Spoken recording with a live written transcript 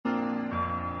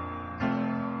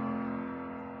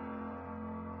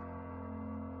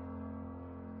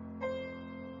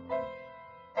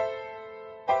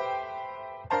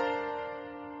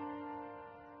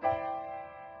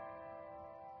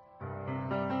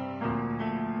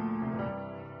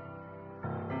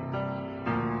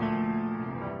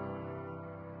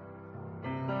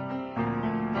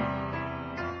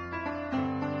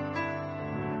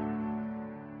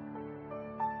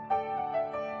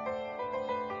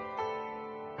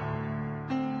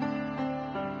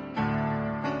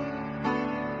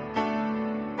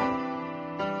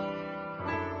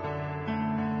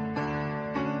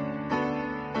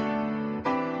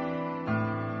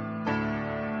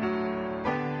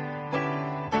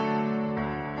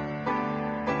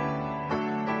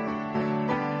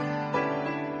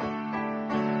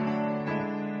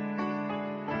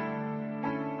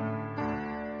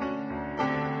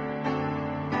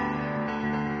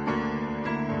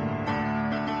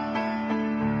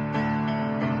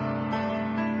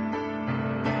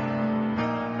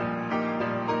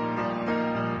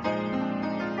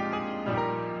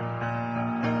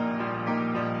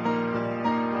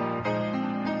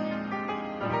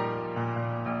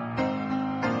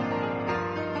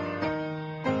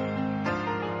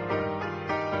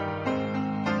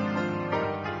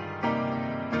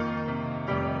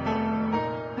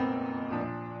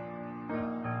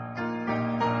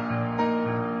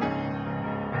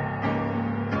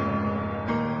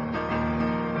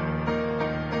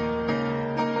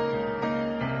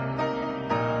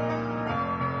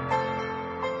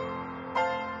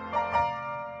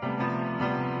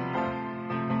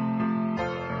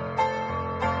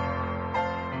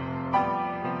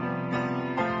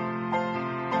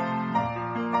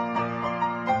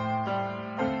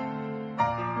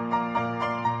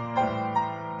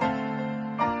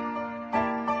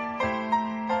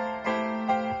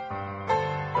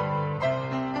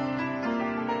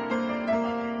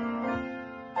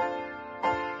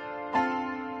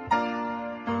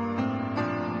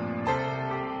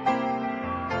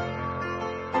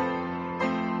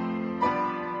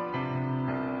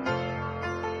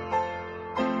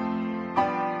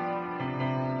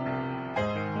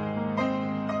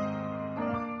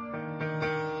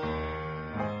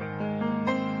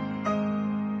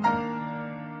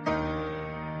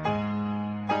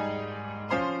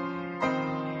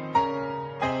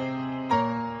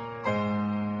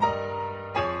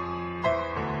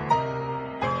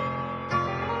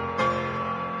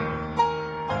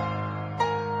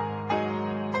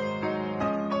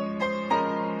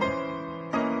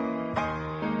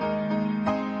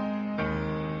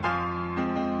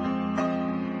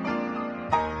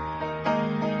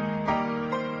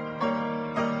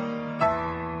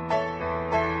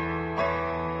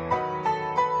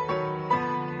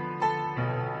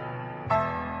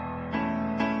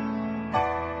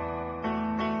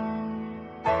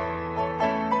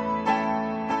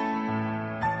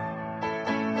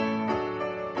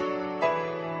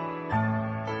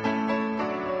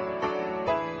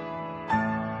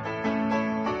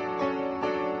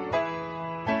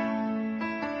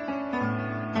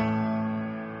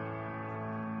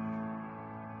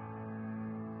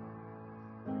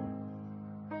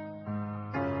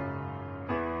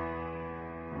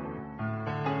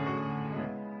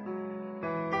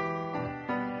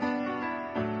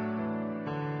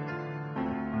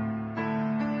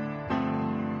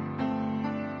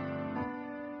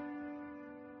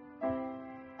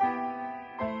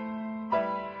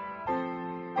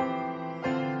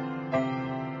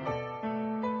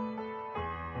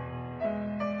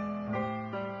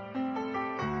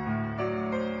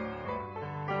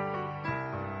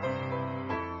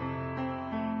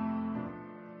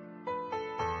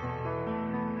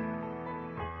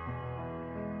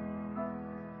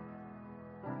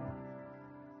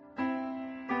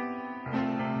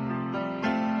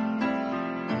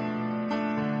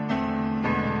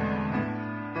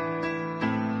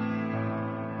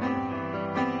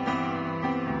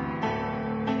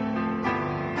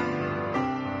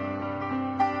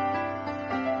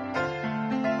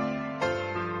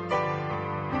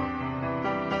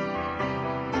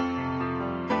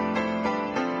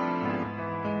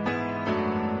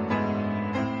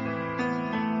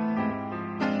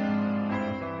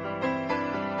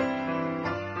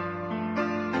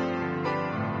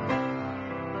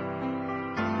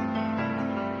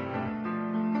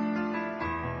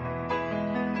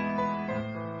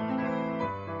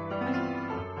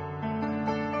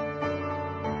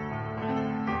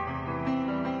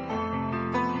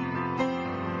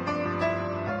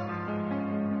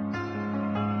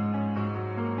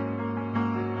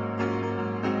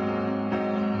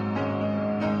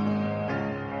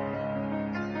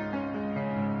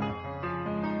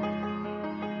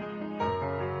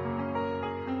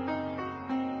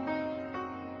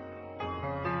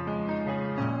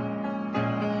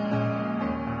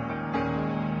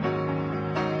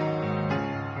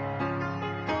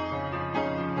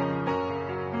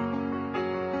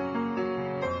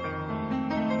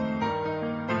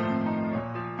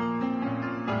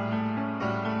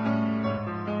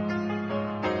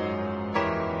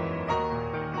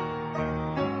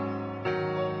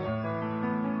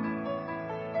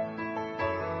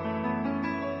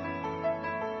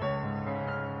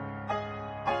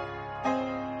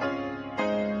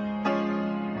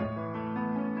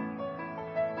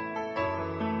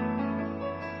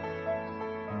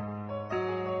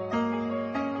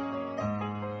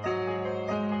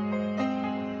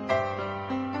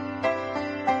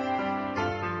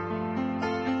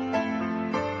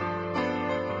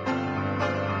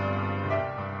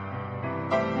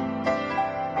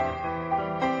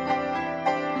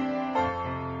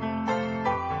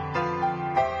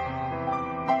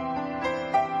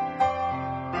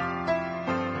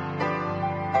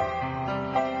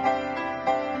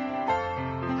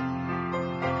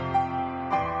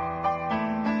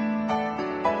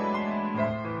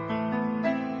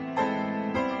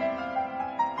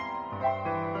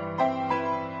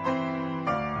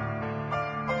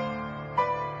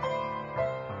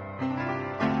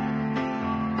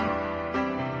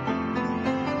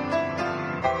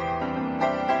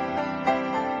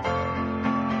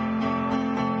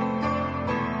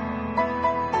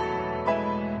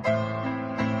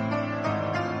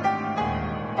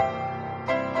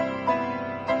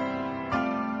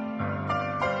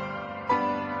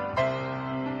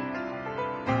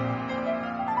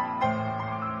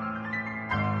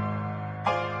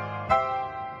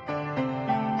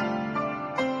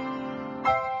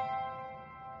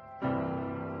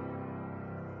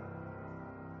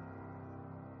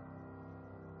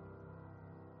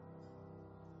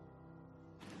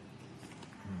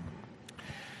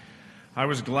I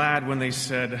was glad when they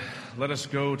said, "Let us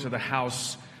go to the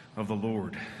house of the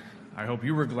Lord." I hope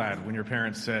you were glad when your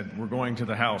parents said, "We're going to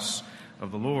the house of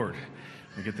the Lord."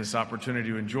 We get this opportunity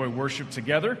to enjoy worship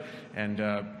together, and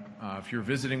if you're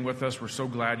visiting with us, we're so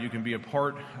glad you can be a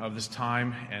part of this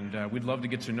time, and we'd love to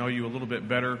get to know you a little bit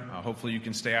better. Hopefully you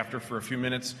can stay after for a few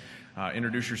minutes,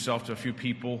 introduce yourself to a few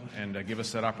people, and give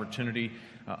us that opportunity.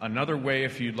 Another way,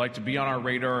 if you'd like to be on our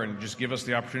radar and just give us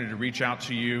the opportunity to reach out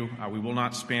to you, we will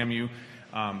not spam you,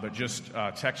 but just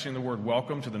texting the word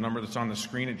 "welcome" to the number that's on the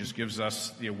screen, it just gives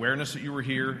us the awareness that you were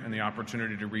here and the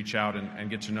opportunity to reach out and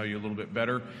get to know you a little bit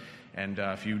better. And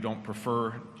if you don't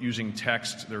prefer using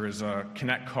text, there is a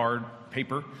Connect card,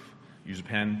 paper, use a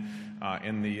pen,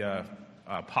 in the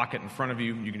pocket in front of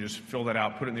you. You can just fill that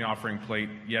out, put it in the offering plate.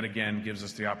 Yet again, gives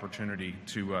us the opportunity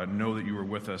to know that you were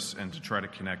with us and to try to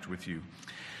connect with you.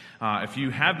 If you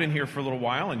have been here for a little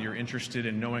while and you're interested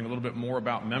in knowing a little bit more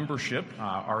about membership,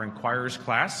 our Inquirers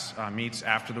class meets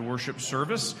after the worship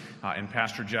service in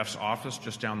Pastor Jeff's office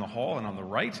just down the hall and on the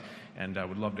right. And I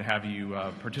would love to have you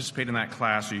participate in that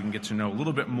class so you can get to know a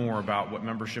little bit more about what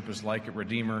membership is like at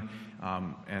Redeemer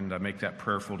and make that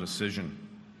prayerful decision.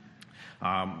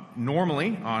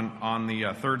 Normally, on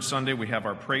the third Sunday, we have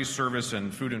our praise service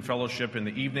and food and fellowship in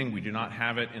the evening. We do not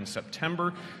have it in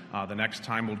September. The next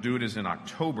time we'll do it is in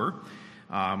October.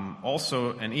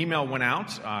 Also, an email went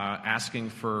out asking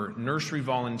for nursery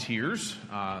volunteers.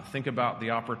 Think about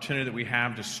the opportunity that we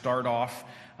have to start off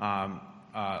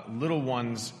little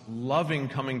ones loving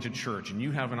coming to church, and you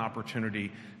have an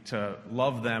opportunity to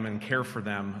love them and care for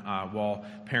them while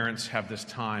parents have this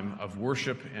time of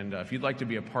worship. And if you'd like to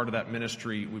be a part of that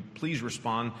ministry, please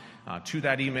respond to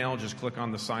that email. Just click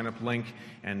on the sign-up link.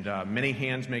 And many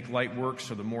hands make light work,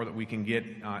 so the more that we can get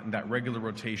in that regular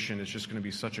rotation is just going to be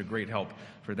such a great help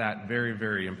for that very,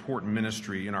 very important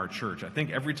ministry in our church. I think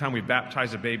every time we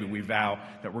baptize a baby, we vow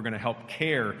that we're going to help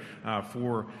care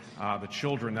for the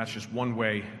children. That's just one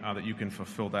way that you can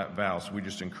fulfill that vow. So we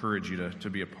just encourage you to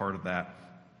be a part of that.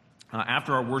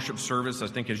 After our worship service, I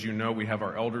think, as you know, we have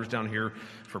our elders down here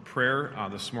for prayer.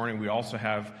 This morning we also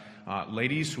have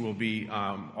ladies who will be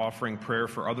offering prayer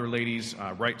for other ladies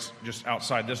right just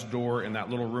outside this door in that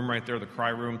little room right there, the cry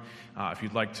room. If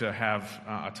you'd like to have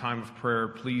a time of prayer,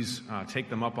 please take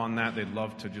them up on that. They'd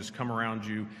love to just come around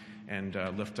you and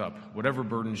lift up whatever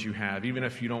burdens you have. Even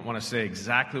if you don't want to say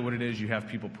exactly what it is, you have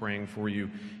people praying for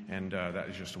you, and that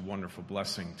is just a wonderful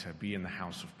blessing to be in the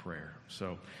house of prayer.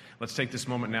 So let's take this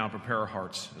moment now and prepare our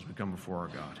hearts as we come before our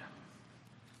God.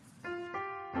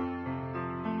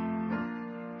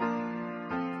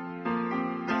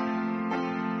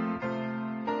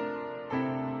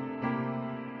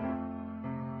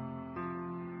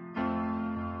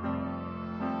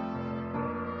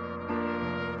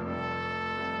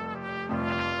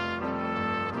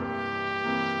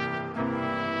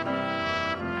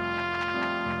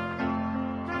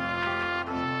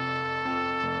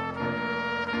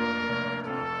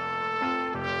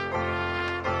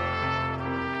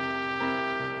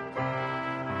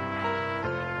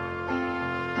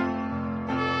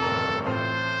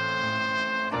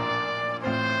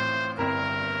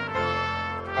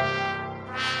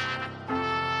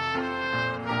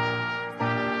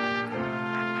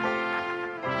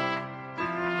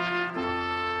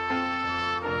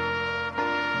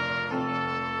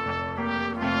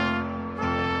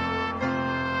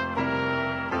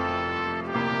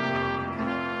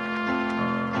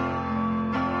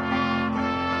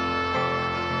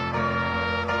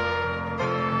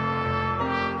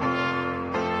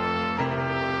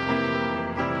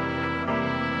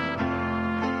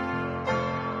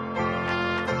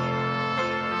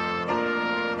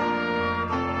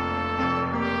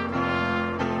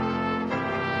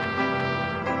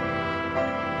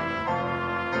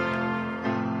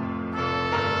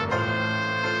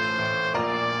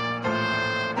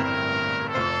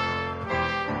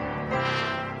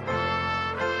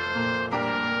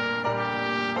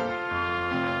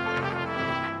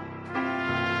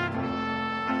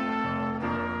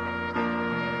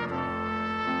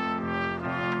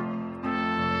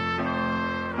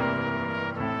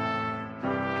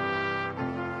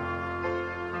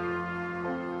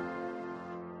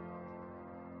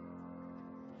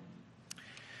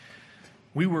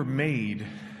 We were made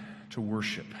to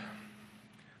worship.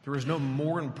 There is no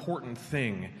more important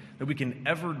thing that we can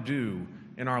ever do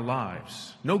in our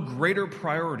lives. No greater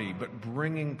priority but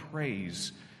bringing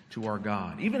praise to our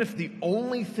God. Even if the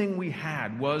only thing we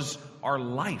had was our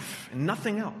life and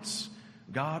nothing else,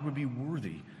 God would be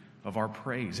worthy of our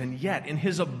praise. And yet, in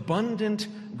His abundant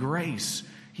grace,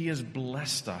 He has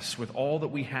blessed us with all that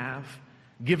we have,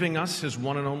 giving us His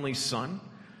one and only Son,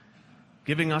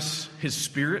 giving us his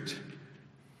Spirit,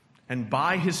 and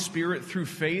by his Spirit through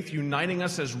faith, uniting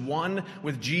us as one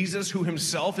with Jesus, who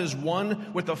himself is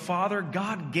one with the Father.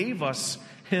 God gave us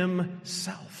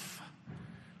himself.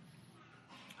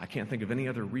 I can't think of any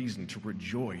other reason to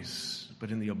rejoice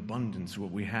but in the abundance of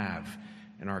what we have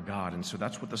in our God. And so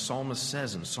that's what the psalmist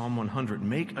says in Psalm 100.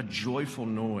 Make a joyful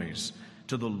noise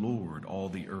to the Lord, all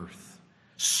the earth.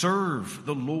 Serve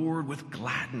the Lord with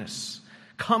gladness.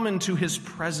 Come into his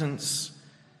presence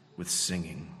with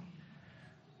singing.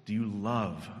 Do you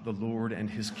love the Lord and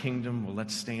his kingdom? Well,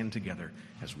 let's stand together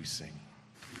as we sing.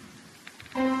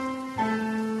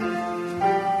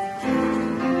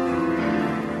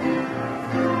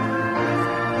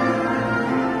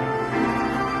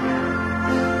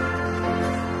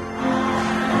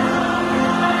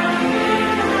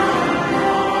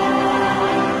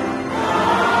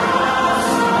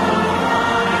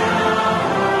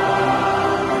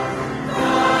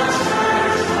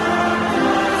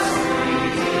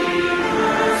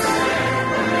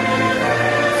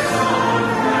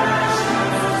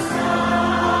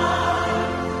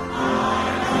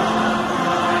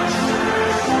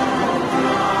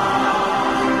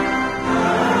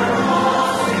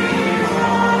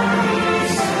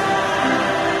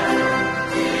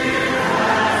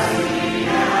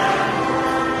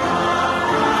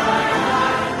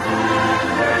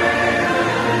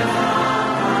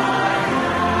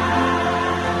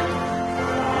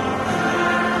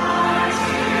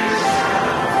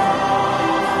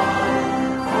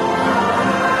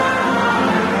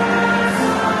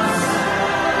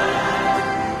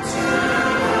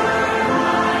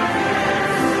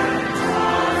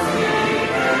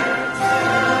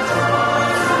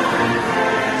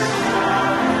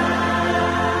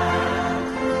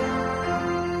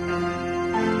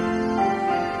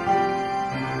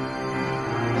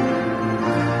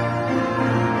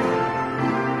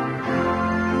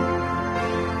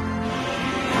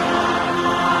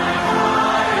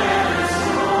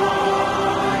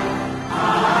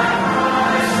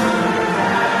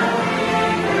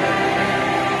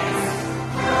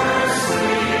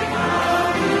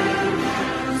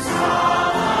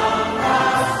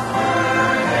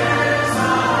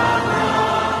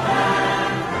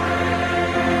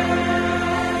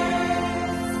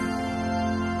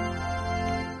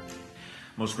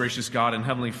 Most gracious God and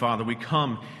Heavenly Father, we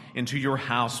come into your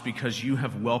house because you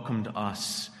have welcomed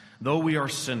us. Though we are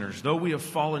sinners, though we have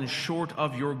fallen short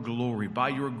of your glory, by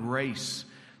your grace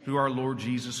through our Lord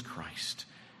Jesus Christ,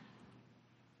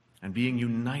 and being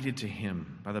united to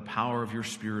him by the power of your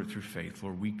Spirit through faith,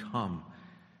 Lord, we come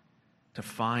to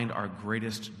find our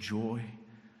greatest joy,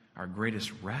 our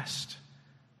greatest rest,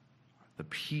 the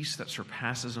peace that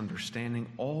surpasses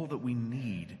understanding, all that we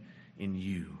need in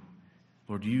you.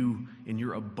 Lord, you, in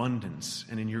your abundance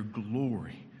and in your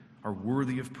glory, are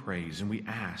worthy of praise, and we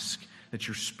ask that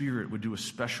your Spirit would do a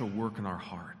special work in our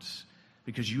hearts,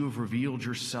 because you have revealed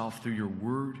yourself through your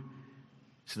word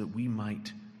so that we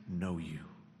might know you.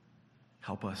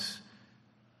 Help us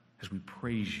as we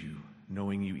praise you,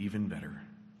 knowing you even better.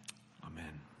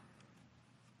 Amen.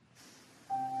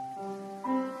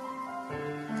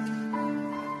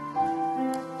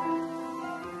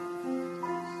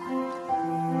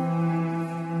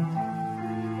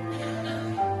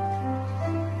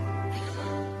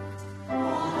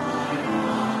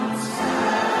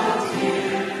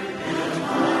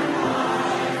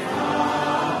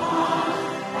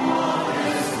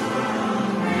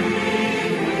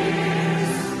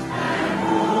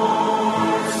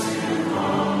 To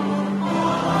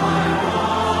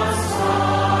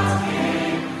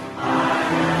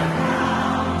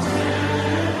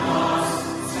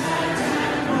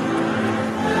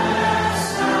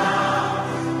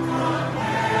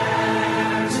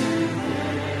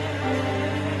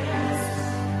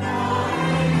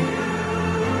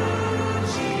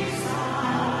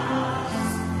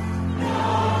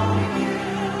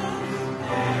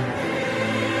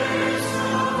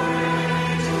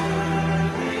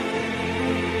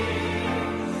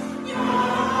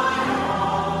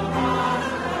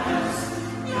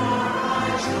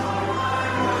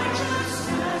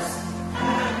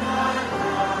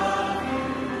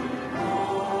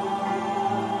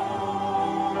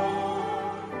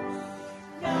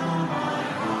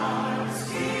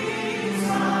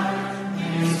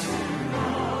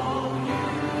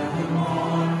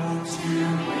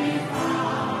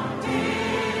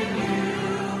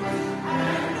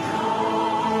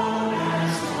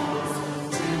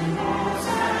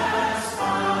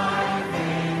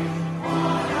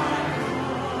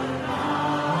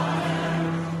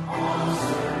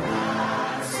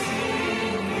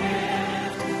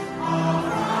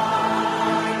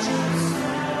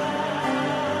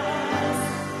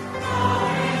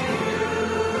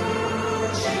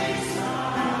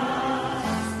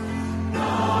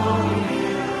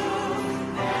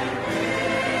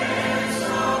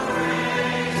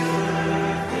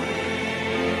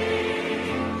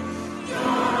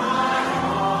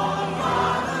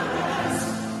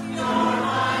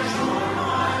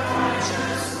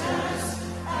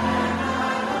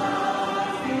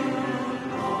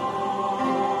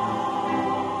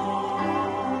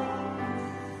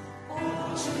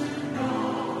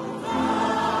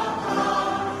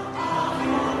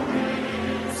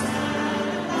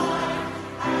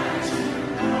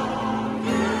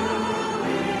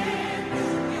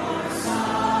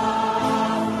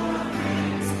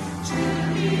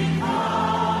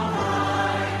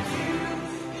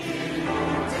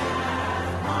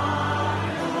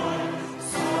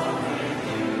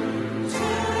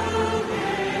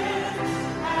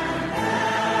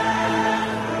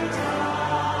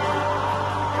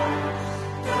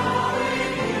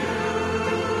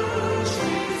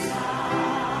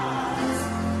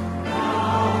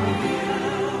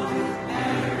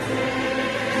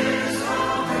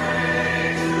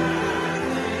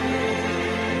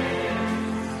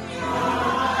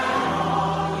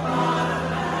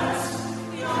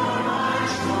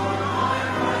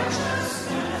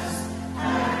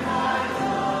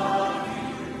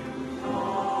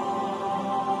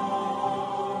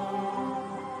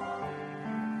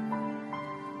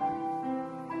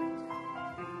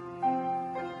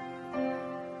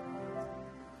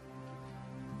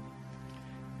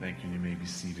Thank you, and you may be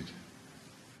seated.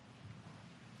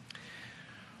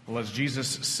 Well, as Jesus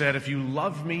said, if you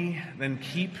love me, then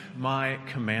keep my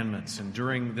commandments. And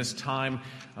during this time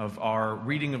of our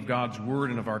reading of God's Word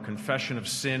and of our confession of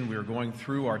sin, we are going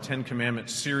through our Ten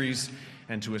Commandments series.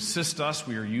 And to assist us,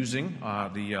 we are using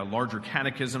the larger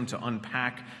catechism to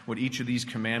unpack what each of these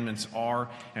commandments are.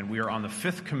 And we are on the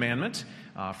fifth commandment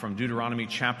from Deuteronomy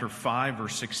chapter 5,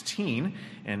 verse 16.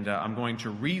 And I'm going to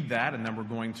read that, and then we're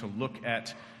going to look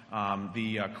at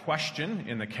the question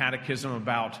in the catechism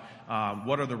about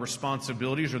what are the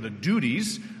responsibilities or the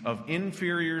duties of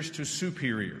inferiors to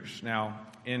superiors. Now,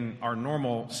 in our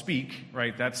normal speak,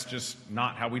 right, that's just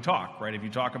not how we talk, right? If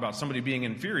you talk about somebody being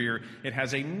inferior, it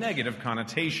has a negative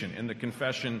connotation. In the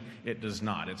confession, it does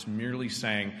not. It's merely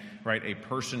saying, right, a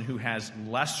person who has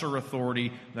lesser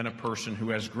authority than a person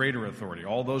who has greater authority.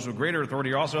 All those with greater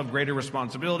authority also have greater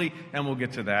responsibility, and we'll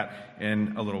get to that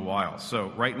in a little while.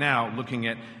 So right now, looking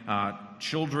at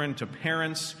children to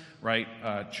parents, right,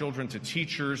 children to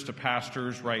teachers, to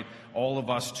pastors, right, all of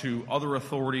us to other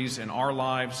authorities in our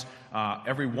lives.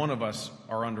 Every one of us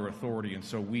are under authority, and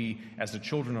so we, as the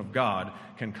children of God,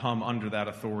 can come under that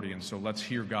authority. And so let's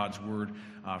hear God's word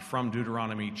from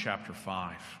Deuteronomy chapter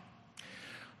 5.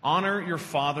 Honor your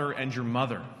father and your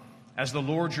mother, as the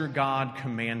Lord your God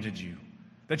commanded you,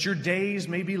 that your days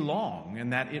may be long,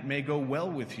 and that it may go well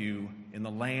with you in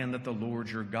the land that the Lord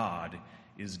your God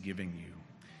is giving you.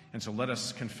 And so let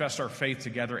us confess our faith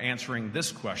together, answering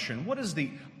this question: what is the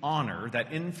honor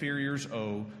that inferiors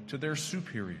owe to their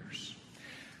superiors?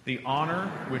 The honor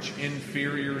which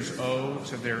inferiors owe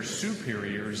to their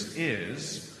superiors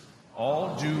is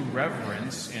all due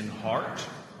reverence in heart,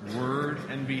 word,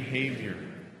 and behavior,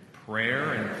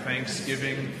 prayer and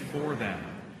thanksgiving for them,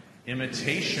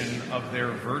 imitation of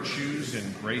their virtues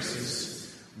and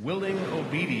graces, willing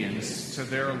obedience to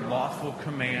their lawful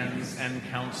commands and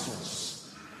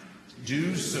counsels,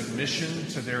 due submission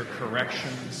to their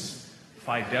corrections,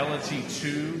 fidelity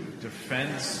to,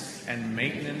 defense, and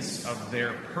maintenance of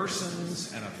their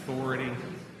persons and authority,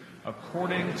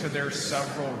 according to their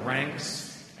several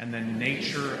ranks and the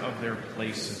nature of their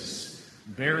places,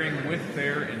 bearing with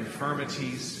their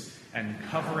infirmities and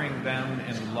covering them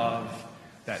in love,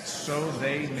 that so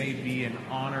they may be an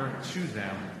honor to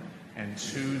them and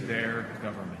to their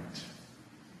government.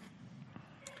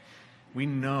 We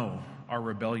know our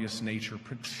rebellious nature,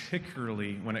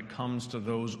 particularly when it comes to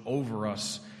those over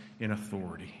us in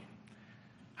authority.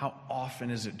 How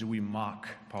often do we mock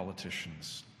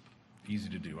politicians? Easy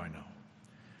to do, I know.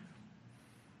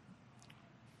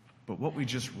 But what we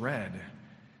just read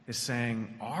is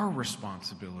saying our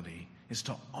responsibility is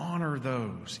to honor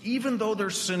those, even though they're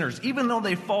sinners, even though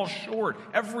they fall short,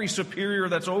 every superior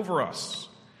that's over us.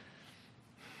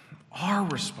 Our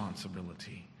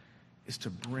responsibility is to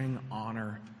bring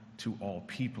honor to all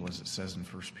people, as it says in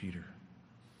 1 Peter.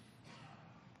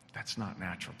 That's not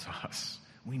natural to us.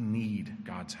 We need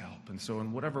God's help. And so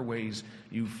in whatever ways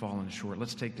you've fallen short,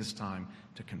 let's take this time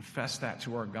to confess that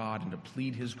to our God and to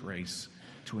plead his grace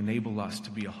to enable us to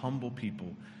be a humble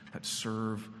people that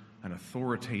serve an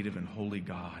authoritative and holy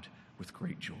God with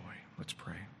great joy. Let's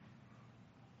pray.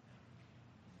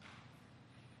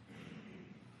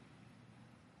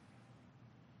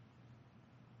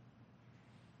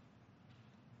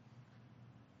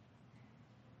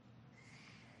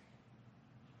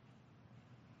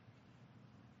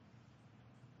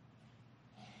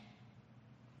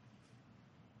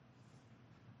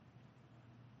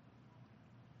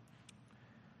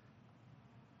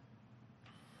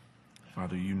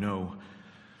 Father, you know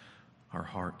our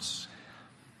hearts.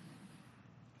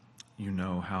 You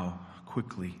know how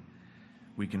quickly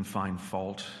we can find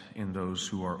fault in those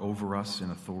who are over us in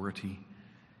authority,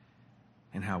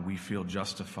 and how we feel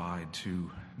justified to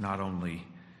not only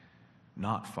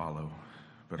not follow,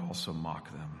 but also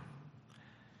mock them.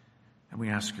 And we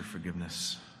ask your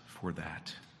forgiveness for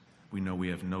that. We know we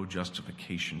have no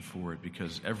justification for it,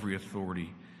 because every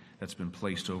authority that's been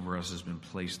placed over us has been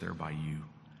placed there by you.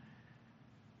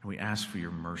 And we ask for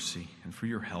your mercy and for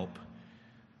your help,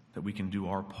 that we can do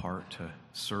our part to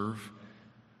serve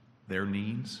their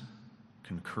needs,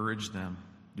 encourage them,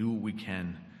 do what we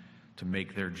can to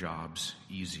make their jobs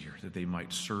easier, that they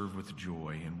might serve with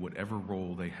joy in whatever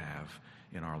role they have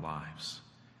in our lives.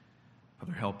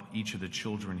 Father, help each of the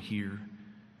children here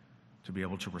to be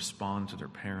able to respond to their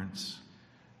parents,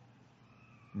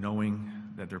 knowing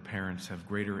that their parents have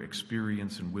greater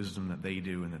experience and wisdom than they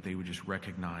do, and that they would just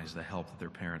recognize the help that their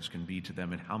parents can be to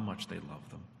them and how much they love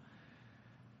them.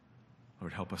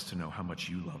 Lord, help us to know how much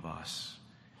you love us,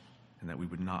 and that we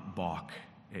would not balk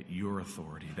at your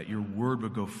authority, that your word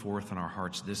would go forth in our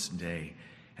hearts this day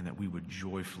and that we would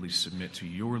joyfully submit to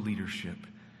your leadership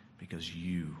because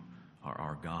you are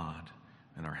our God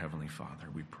and our Heavenly Father.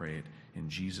 We pray it in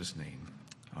Jesus' name.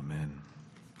 Amen.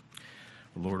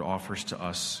 The Lord offers to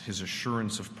us his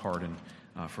assurance of pardon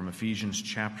from Ephesians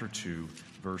chapter 2,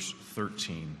 verse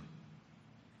 13.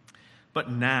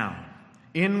 But now,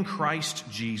 in Christ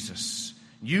Jesus,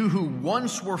 you who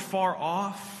once were far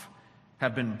off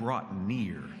have been brought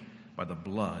near by the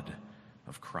blood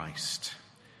of Christ.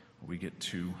 We get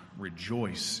to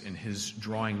rejoice in his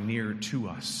drawing near to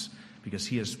us because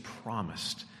he has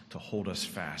promised to hold us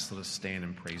fast. Let us stand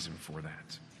and praise him for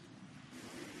that.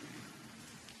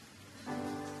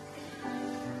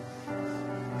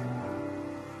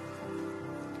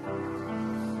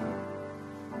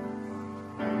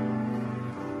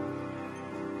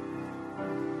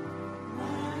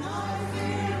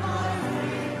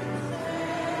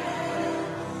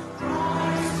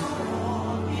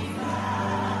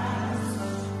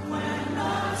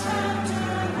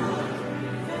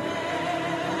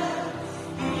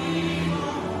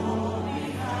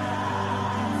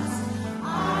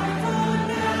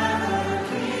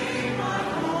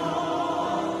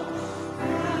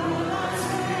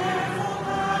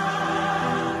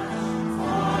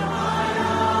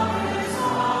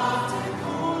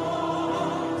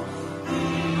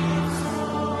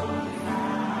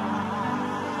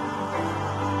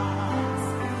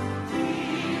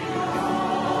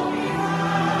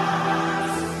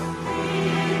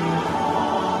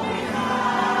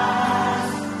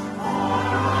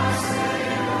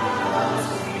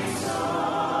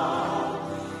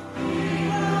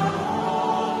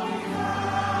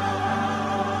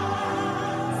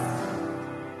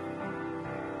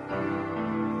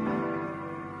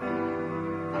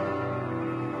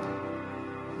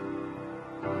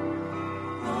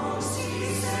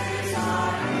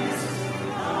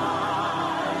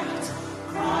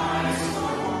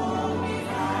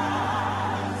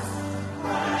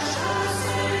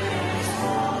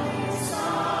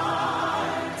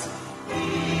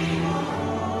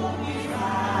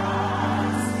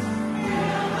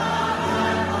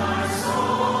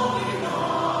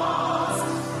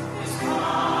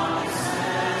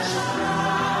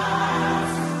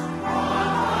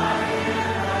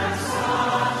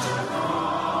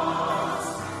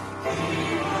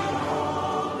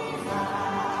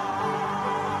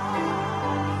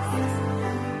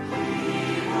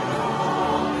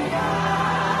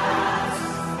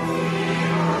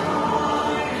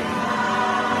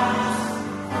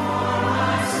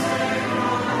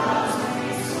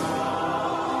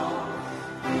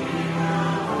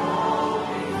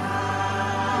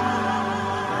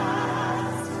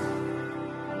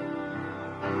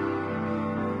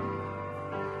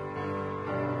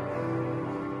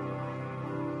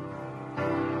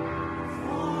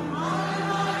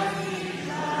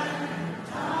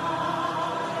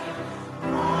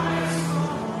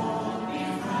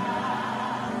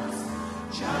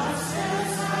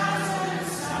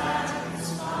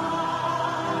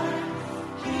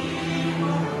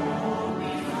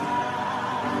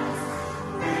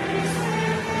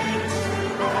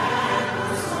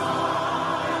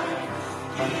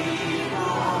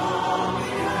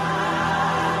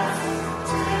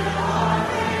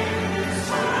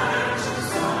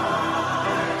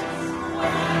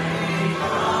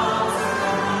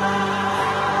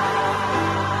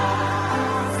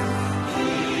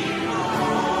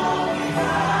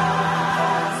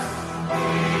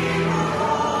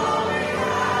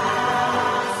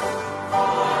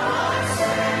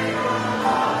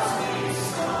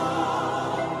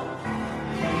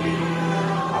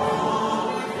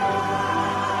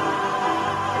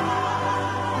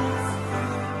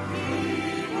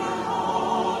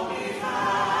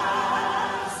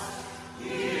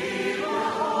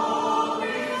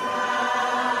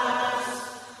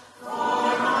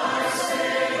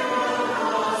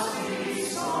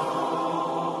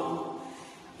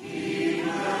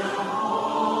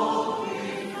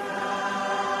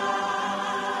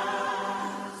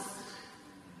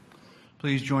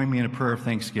 Please join me in a prayer of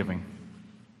thanksgiving.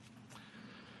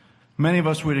 Many of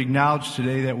us would acknowledge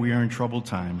today that we are in troubled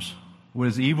times. What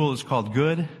is evil is called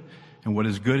good, and what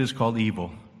is good is called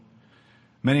evil.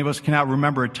 Many of us cannot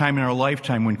remember a time in our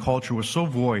lifetime when culture was so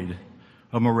void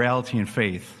of morality and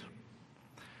faith.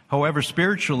 However,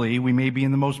 spiritually, we may be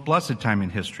in the most blessed time in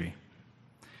history.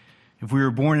 If we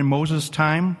were born in Moses'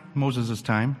 time,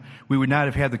 we would not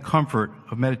have had the comfort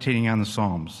of meditating on the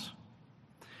Psalms.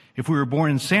 If we were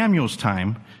born in Samuel's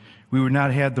time, we would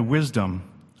not have had the wisdom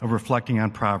of reflecting on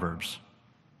Proverbs.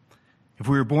 If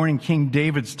we were born in King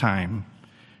David's time,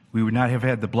 we would not have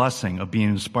had the blessing of being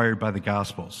inspired by the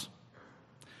Gospels.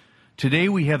 Today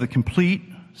we have the complete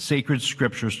sacred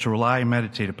scriptures to rely and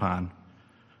meditate upon.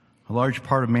 A large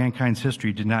part of mankind's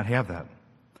history did not have that.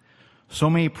 So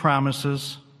many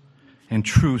promises and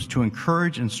truths to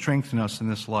encourage and strengthen us in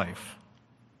this life.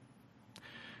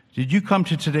 Did you come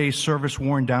to today's service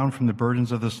worn down from the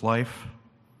burdens of this life?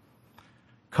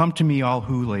 Come to me, all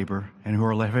who labor and who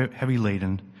are heavy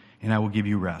laden, and I will give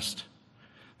you rest.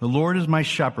 The Lord is my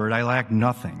shepherd, I lack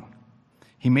nothing.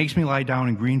 He makes me lie down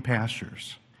in green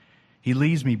pastures. He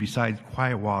leads me beside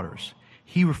quiet waters.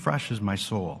 He refreshes my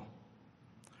soul.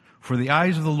 For the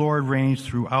eyes of the Lord range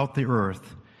throughout the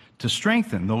earth to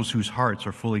strengthen those whose hearts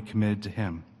are fully committed to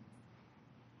him.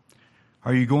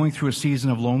 Are you going through a season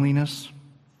of loneliness?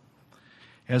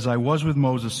 As I was with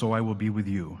Moses, so I will be with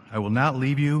you. I will not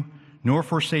leave you nor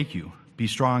forsake you. Be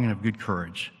strong and of good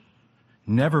courage.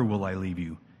 Never will I leave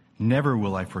you. Never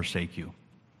will I forsake you.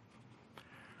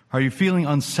 Are you feeling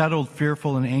unsettled,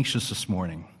 fearful, and anxious this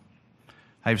morning?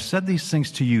 I've said these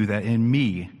things to you that in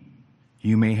me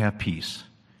you may have peace.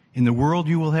 In the world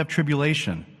you will have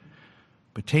tribulation,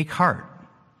 but take heart,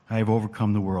 I have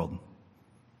overcome the world.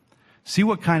 See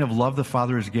what kind of love the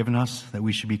Father has given us, that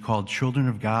we should be called children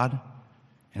of God,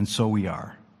 and so we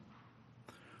are.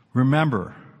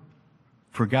 Remember,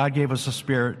 for God gave us a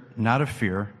spirit not of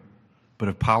fear, but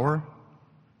of power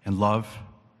and love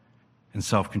and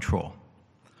self-control.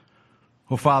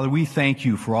 Oh, Father, we thank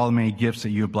you for all the many gifts that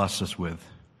you have blessed us with.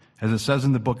 As it says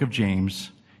in the book of James,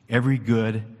 every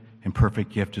good and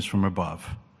perfect gift is from above.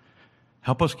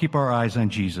 Help us keep our eyes on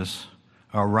Jesus,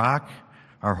 our rock,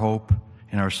 our hope,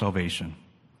 and our salvation.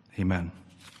 Amen.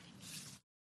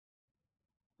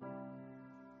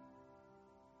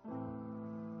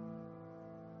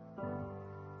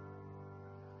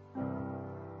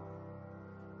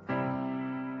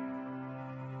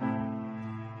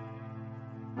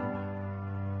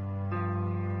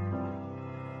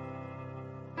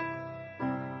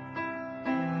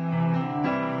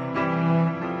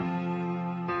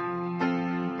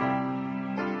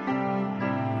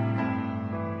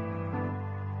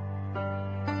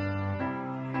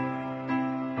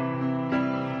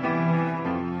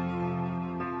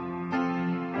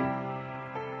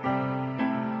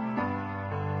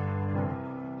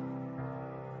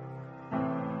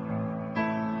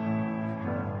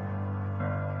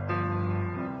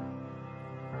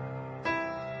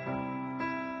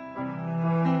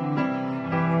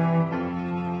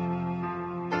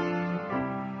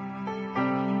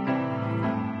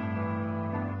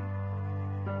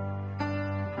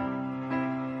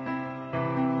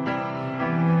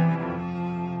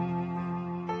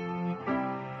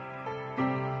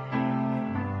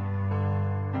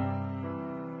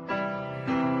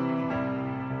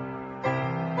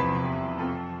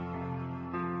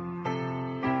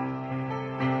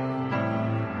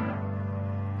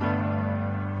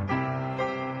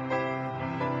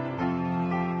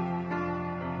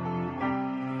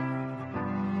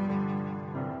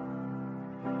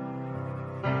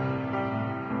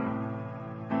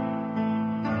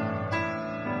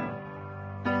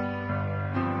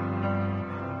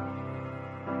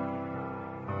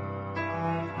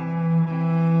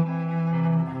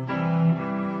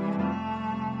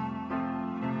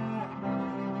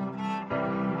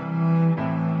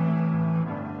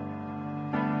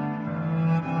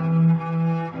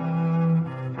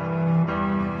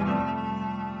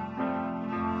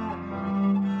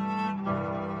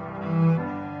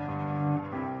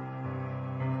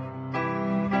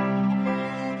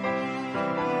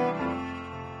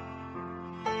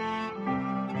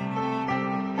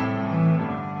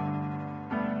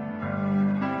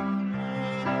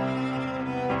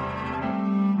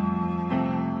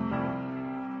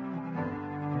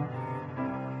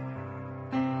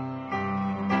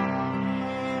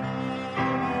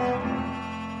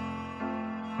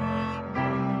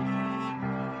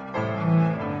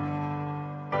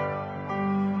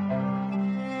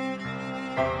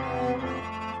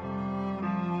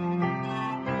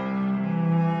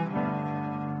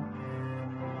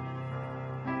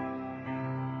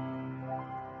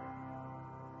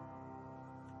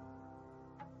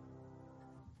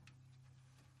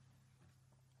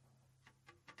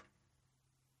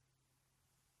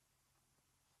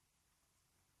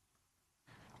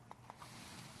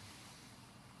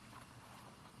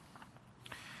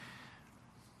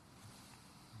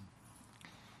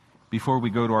 Before we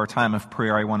go to our time of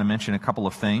prayer, I want to mention a couple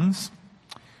of things.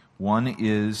 One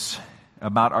is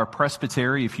about our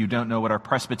presbytery. If you don't know what our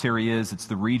presbytery is, it's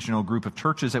the regional group of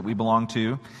churches that we belong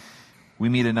to. We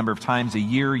meet a number of times a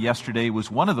year. Yesterday was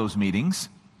one of those meetings.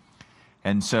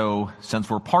 And so, since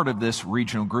we're part of this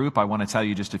regional group, I want to tell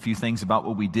you just a few things about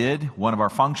what we did. One of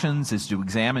our functions is to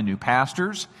examine new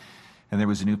pastors. And there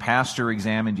was a new pastor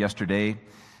examined yesterday,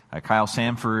 Kyle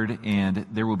Samford, and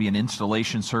there will be an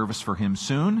installation service for him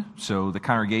soon. So the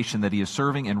congregation that he is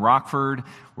serving in Rockford,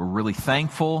 we're really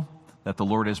thankful that the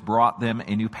Lord has brought them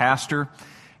a new pastor.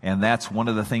 And that's one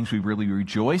of the things we really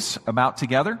rejoice about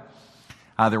together.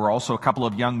 There were also a couple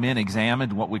of young men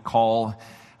examined, what we call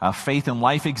a faith and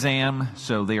life exam.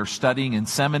 So they are studying in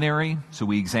seminary. So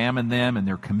we examine them and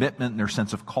their commitment and their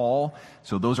sense of call.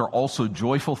 So those are also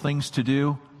joyful things to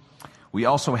do. We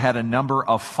also had a number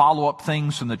of follow-up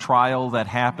things from the trials that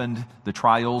happened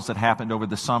over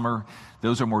the summer.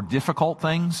 Those are more difficult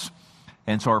things.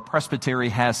 And so our presbytery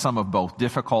has some of both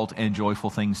difficult and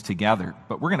joyful things together.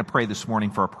 But we're going to pray this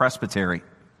morning for our presbytery.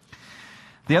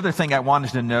 The other thing I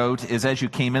wanted to note is as you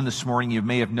came in this morning, you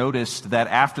may have noticed that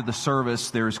after the service,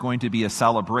 there's going to be a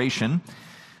celebration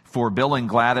for Bill and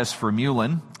Gladys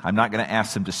Vermeulen. I'm not going to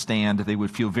ask them to stand. They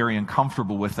would feel very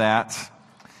uncomfortable with that.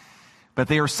 But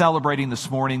they are celebrating this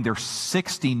morning their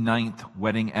 69th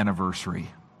wedding anniversary.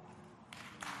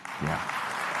 Yeah.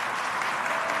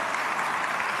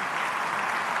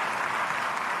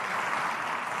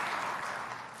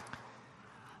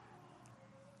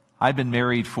 I've been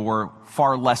married for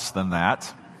far less than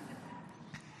that.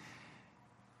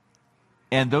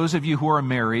 And those of you who are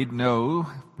married know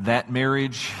that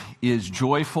marriage is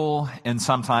joyful and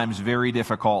sometimes very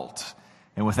difficult.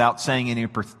 And without saying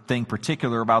anything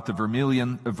particular about the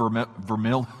Vermeulens,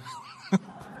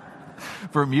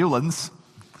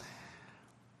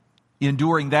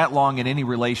 enduring that long in any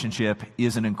relationship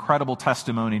is an incredible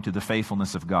testimony to the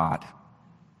faithfulness of God.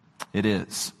 It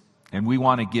is. And we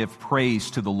want to give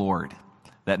praise to the Lord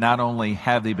that not only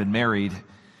have they been married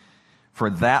for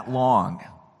that long,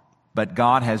 but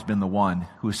God has been the one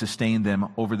who has sustained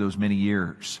them over those many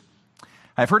years.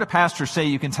 I've heard a pastor say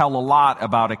you can tell a lot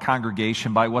about a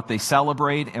congregation by what they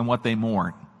celebrate and what they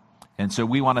mourn. And so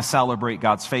we want to celebrate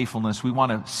God's faithfulness. We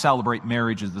want to celebrate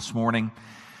marriages this morning.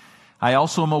 I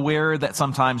also am aware that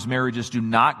sometimes marriages do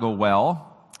not go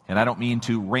well. And I don't mean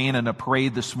to rain in a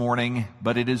parade this morning,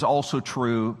 but it is also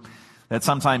true that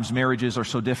sometimes marriages are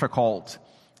so difficult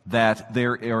that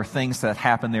there are things that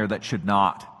happen there that should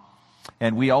not.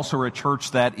 And we also are a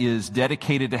church that is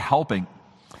dedicated to helping.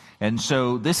 And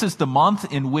so this is the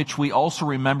month in which we also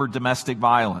remember domestic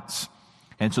violence.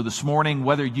 And so this morning,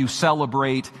 whether you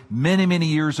celebrate many, many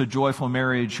years of joyful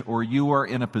marriage or you are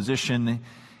in a position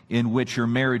in which your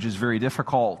marriage is very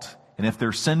difficult, and if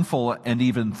they're sinful and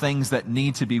even things that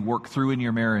need to be worked through in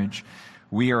your marriage,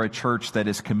 we are a church that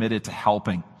is committed to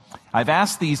helping. I've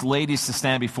asked these ladies to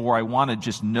stand before. I want to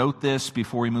just note this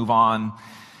before we move on.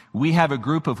 We have a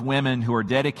group of women who are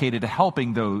dedicated to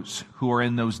helping those who are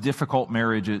in those difficult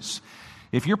marriages.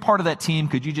 If you're part of that team,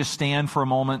 could you just stand for a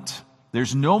moment?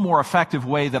 There's no more effective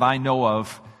way that I know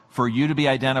of for you to be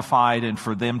identified and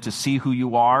for them to see who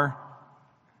you are.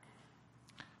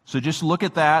 So just look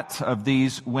at that of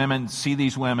these women, see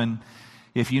these women.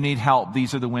 If you need help,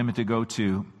 these are the women to go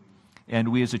to.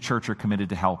 And we as a church are committed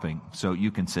to helping. So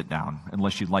you can sit down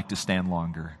unless you'd like to stand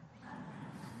longer.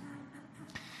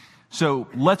 So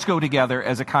let's go together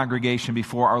as a congregation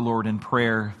before our Lord in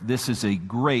prayer. This is a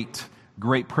great,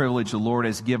 great privilege the Lord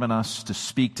has given us to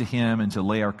speak to Him and to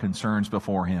lay our concerns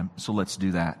before Him. So let's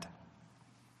do that.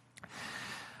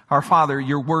 Our Father,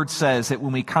 your word says that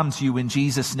when we come to you in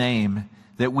Jesus' name,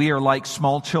 that we are like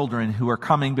small children who are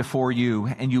coming before you,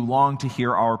 and you long to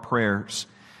hear our prayers.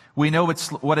 We know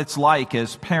what it's like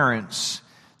as parents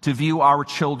to view our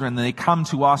children. They come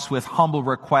to us with humble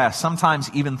requests, sometimes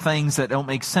even things that don't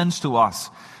make sense to us,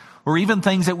 or even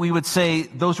things that we would say,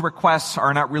 those requests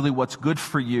are not really what's good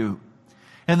for you.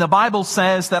 And the Bible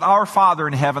says that our Father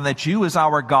in heaven, that you as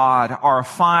our God, are a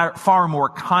far more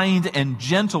kind and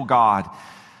gentle God,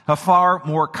 a far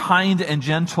more kind and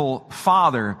gentle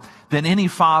Father than any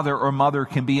father or mother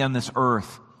can be on this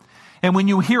earth. And when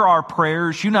you hear our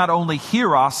prayers, you not only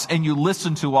hear us and you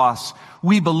listen to us.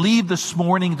 We believe this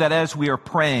morning that as we are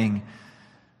praying,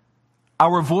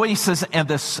 our voices and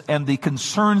the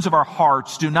concerns of our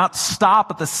hearts do not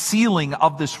stop at the ceiling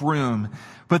of this room,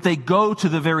 but they go to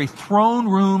the very throne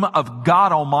room of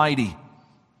God Almighty.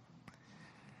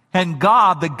 And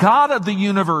God, the God of the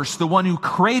universe, the one who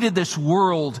created this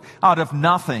world out of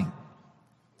nothing,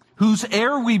 whose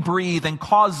air we breathe and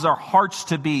causes our hearts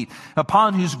to beat,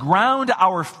 upon whose ground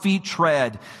our feet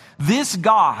tread, this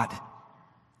God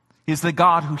is the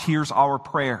God who hears our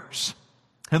prayers.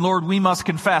 And Lord, we must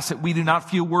confess that we do not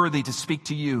feel worthy to speak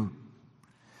to you.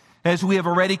 As we have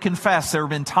already confessed, there have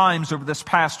been times over this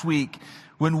past week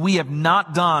when we have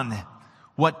not done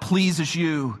what pleases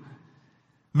you.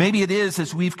 Maybe it is,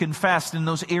 as we've confessed, in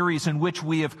those areas in which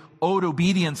we have owed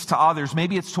obedience to others.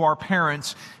 Maybe it's to our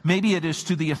parents. Maybe it is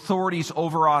to the authorities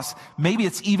over us. Maybe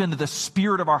it's even to the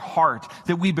spirit of our heart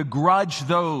that we begrudge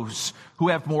those who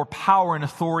have more power and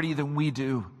authority than we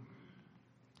do.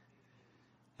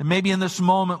 And maybe in this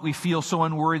moment we feel so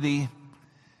unworthy.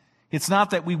 It's not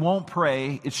that we won't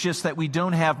pray. It's just that we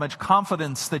don't have much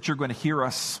confidence that you're going to hear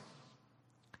us.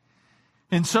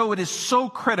 And so it is so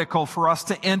critical for us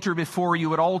to enter before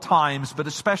you at all times, but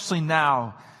especially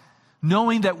now,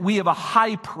 knowing that we have a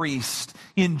high priest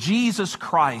in Jesus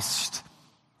Christ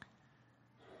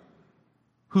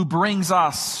who brings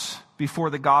us before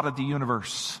the God of the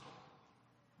universe.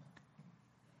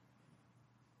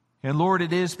 And Lord,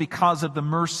 it is because of the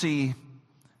mercy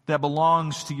that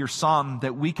belongs to your Son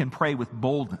that we can pray with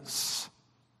boldness.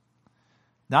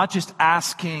 Not just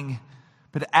asking,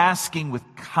 but asking with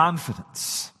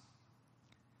confidence.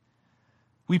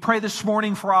 We pray this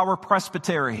morning for our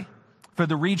presbytery, for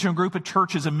the regional group of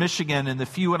churches in Michigan and the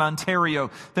few in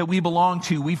Ontario that we belong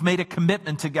to. We've made a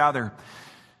commitment together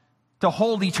to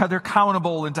hold each other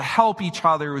accountable and to help each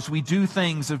other as we do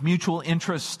things of mutual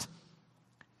interest.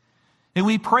 And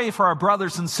we pray for our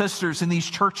brothers and sisters in these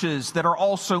churches that are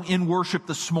also in worship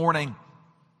this morning.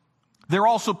 They're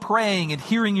also praying and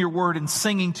hearing your word and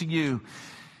singing to you.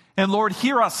 And Lord,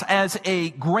 hear us as a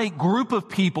great group of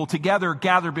people together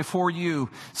gathered before you.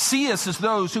 See us as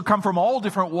those who come from all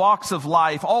different walks of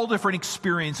life, all different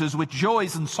experiences with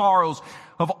joys and sorrows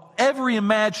of every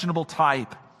imaginable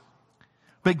type,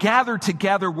 but gathered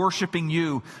together worshiping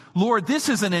you. Lord, this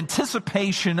is an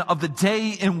anticipation of the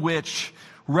day in which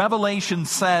Revelation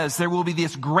says there will be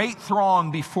this great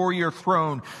throng before your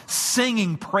throne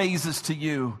singing praises to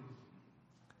you.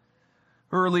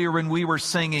 Earlier when we were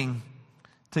singing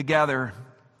together,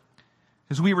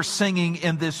 as we were singing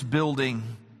in this building,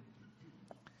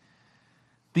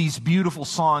 these beautiful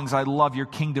songs, I love your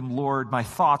kingdom, Lord, my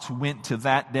thoughts went to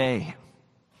that day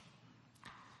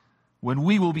when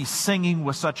we will be singing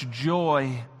with such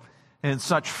joy and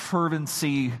such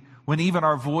fervency, when even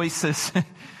our voices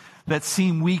that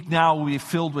seem weak now will be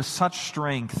filled with such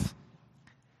strength,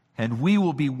 and we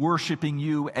will be worshiping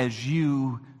you as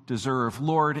you deserve.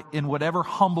 Lord, in whatever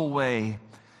humble way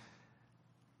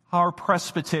our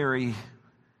presbytery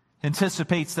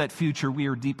anticipates that future, we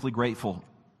are deeply grateful.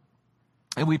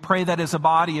 And we pray that as a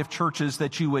body of churches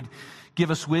that you would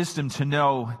give us wisdom to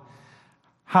know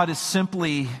how to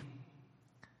simply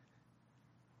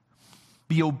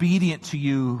be obedient to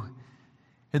you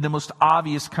in the most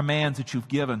obvious commands that you've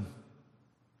given.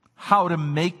 How to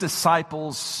make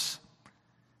disciples,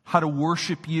 how to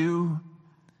worship you,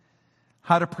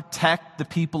 how to protect the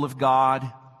people of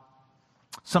God.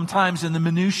 Sometimes in the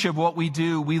minutiae of what we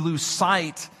do, we lose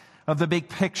sight of the big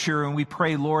picture, and we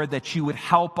pray, Lord, that you would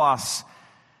help us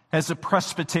as a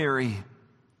presbytery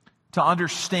to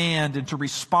understand and to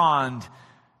respond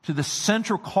to the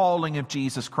central calling of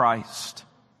Jesus Christ.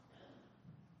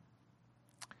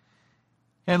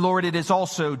 And Lord, it is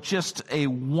also just a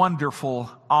wonderful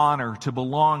honor to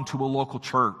belong to a local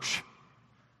church.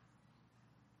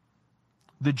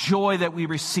 The joy that we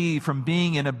receive from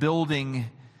being in a building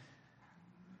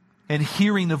and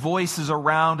hearing the voices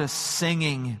around us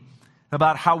singing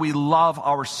about how we love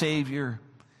our Savior,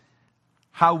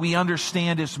 how we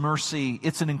understand His mercy.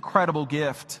 It's an incredible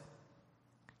gift.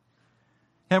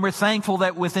 And we're thankful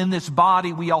that within this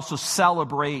body we also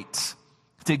celebrate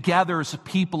together as a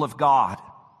people of God.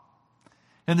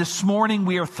 And this morning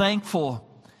we are thankful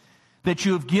that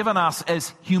you have given us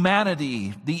as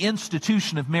humanity the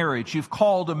institution of marriage. You've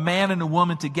called a man and a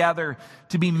woman together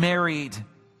to be married,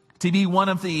 to be one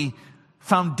of the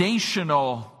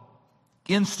foundational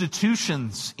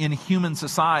institutions in human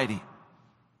society.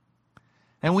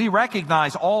 And we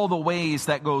recognize all the ways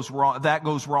that goes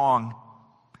wrong.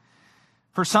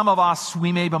 For some of us,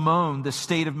 we may bemoan the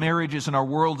state of marriages in our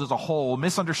world as a whole,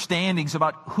 misunderstandings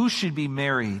about who should be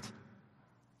married,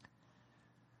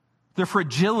 the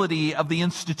fragility of the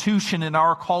institution in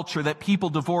our culture that people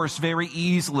divorce very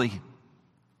easily.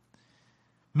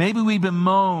 Maybe we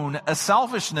bemoan a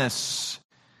selfishness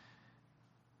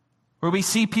where we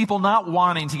see people not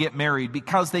wanting to get married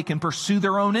because they can pursue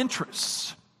their own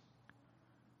interests.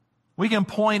 We can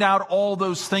point out all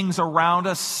those things around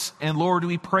us, and Lord,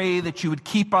 we pray that you would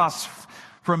keep us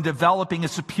from developing a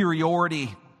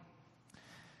superiority.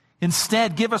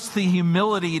 Instead, give us the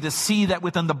humility to see that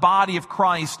within the body of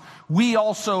Christ, we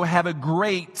also have a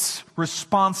great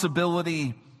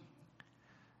responsibility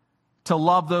to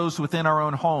love those within our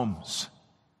own homes.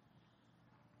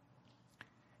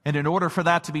 And in order for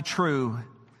that to be true,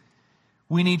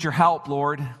 we need your help,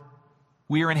 Lord.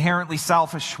 We are inherently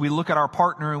selfish. We look at our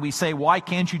partner and we say, why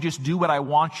can't you just do what I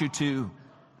want you to?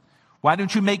 Why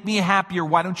don't you make me happier?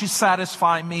 Why don't you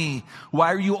satisfy me?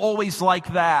 Why are you always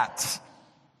like that?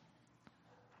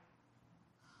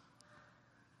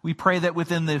 We pray that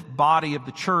within the body of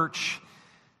the church,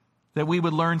 that we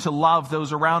would learn to love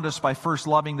those around us by first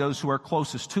loving those who are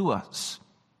closest to us.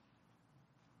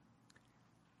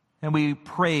 And we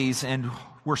praise and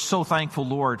we're so thankful,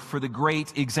 Lord, for the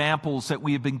great examples that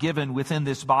we have been given within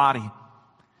this body.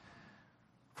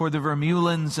 For the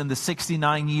Vermeulens and the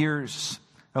 69 years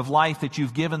of life that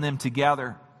you've given them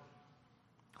together.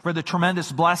 For the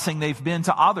tremendous blessing they've been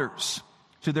to others,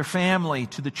 to their family,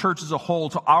 to the church as a whole,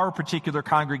 to our particular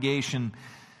congregation,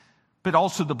 but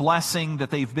also the blessing that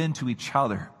they've been to each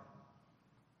other.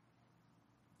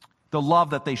 The love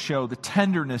that they show, the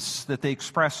tenderness that they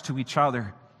express to each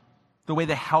other, the way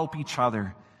they help each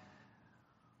other.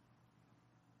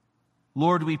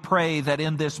 Lord, we pray that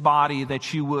in this body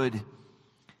that you would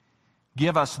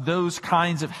give us those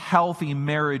kinds of healthy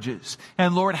marriages.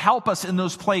 And Lord, help us in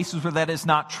those places where that is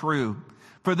not true.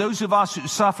 For those of us who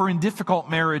suffer in difficult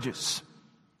marriages,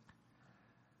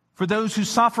 for those who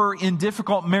suffer in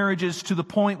difficult marriages to the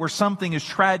point where something is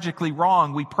tragically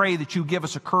wrong, we pray that you give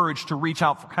us a courage to reach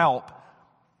out for help.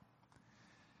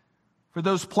 For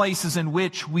those places in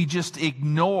which we just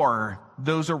ignore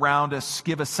those around us,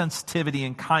 give us sensitivity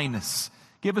and kindness.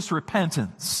 Give us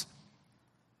repentance.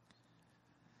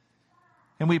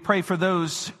 And we pray for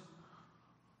those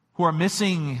who are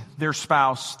missing their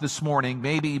spouse this morning,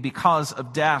 maybe because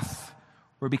of death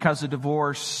or because of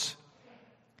divorce.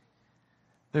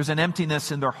 There's an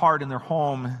emptiness in their heart, in their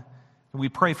home. And we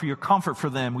pray for your comfort for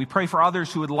them. We pray for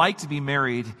others who would like to be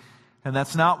married, and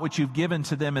that's not what you've given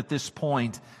to them at this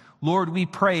point. Lord, we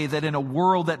pray that in a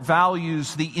world that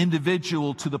values the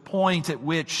individual to the point at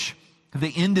which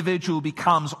the individual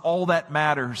becomes all that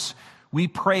matters, we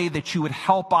pray that you would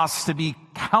help us to be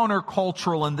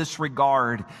countercultural in this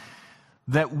regard,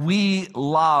 that we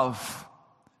love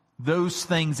those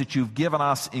things that you've given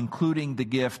us, including the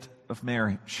gift of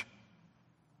marriage.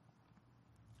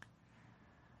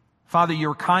 Father,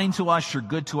 you're kind to us, you're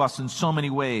good to us in so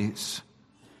many ways.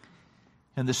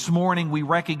 And this morning we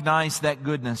recognize that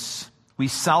goodness. We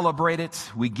celebrate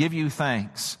it. We give you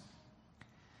thanks.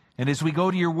 And as we go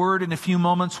to your word in a few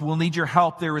moments, we'll need your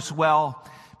help there as well.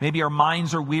 Maybe our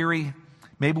minds are weary.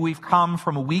 Maybe we've come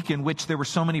from a week in which there were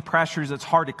so many pressures it's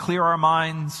hard to clear our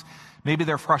minds. Maybe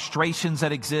there are frustrations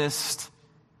that exist.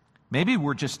 Maybe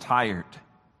we're just tired.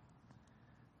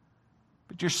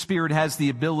 But your Spirit has the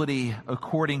ability,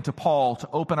 according to Paul, to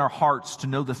open our hearts to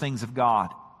know the things of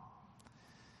God.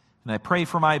 And I pray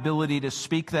for my ability to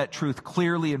speak that truth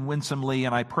clearly and winsomely,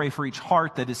 and I pray for each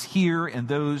heart that is here and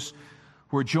those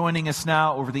who are joining us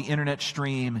now over the internet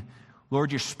stream.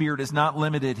 Lord, your Spirit is not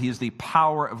limited. He is the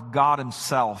power of God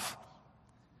himself.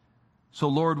 So,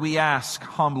 Lord, we ask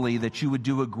humbly that you would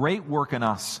do a great work in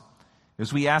us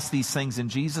as we ask these things in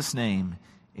Jesus' name.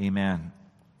 Amen.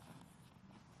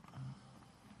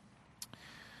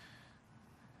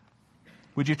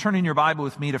 Would you turn in your Bible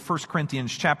with me to 1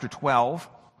 Corinthians chapter 12?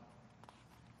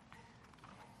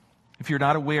 If you're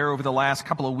not aware, over the last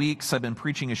couple of weeks, I've been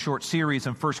preaching a short series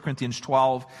in 1 Corinthians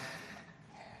 12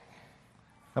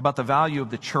 about the value of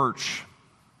the church.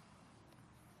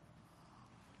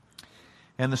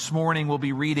 And this morning we'll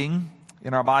be reading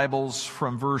in our Bibles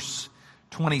from verse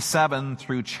 27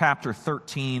 through chapter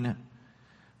 13,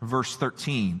 verse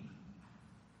 13.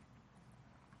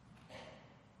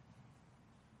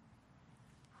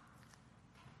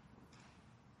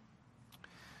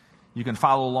 You can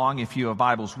follow along if you have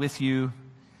Bibles with you.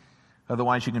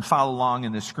 Otherwise, you can follow along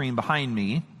in the screen behind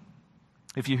me.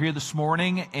 If you're here this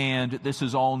morning and this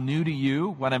is all new to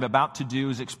you, what I'm about to do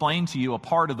is explain to you a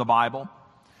part of the Bible.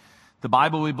 The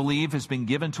Bible, we believe, has been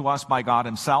given to us by God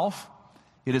himself.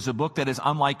 It is a book that is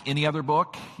unlike any other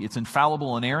book. It's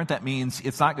infallible and inerrant. That means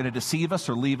it's not going to deceive us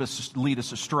or lead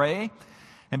us astray.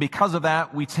 And because of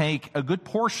that, we take a good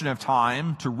portion of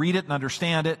time to read it and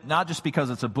understand it, not just because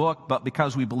it's a book, but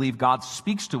because we believe God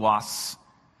speaks to us.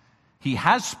 He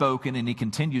has spoken and he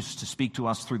continues to speak to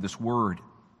us through this word.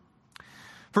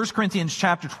 1 Corinthians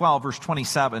chapter 12, verse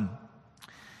 27.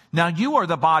 Now you are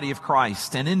the body of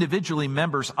Christ and individually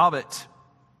members of it.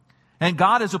 And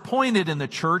God has appointed in the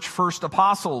church first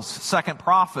apostles, second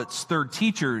prophets, third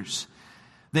teachers,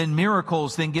 then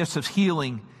miracles, then gifts of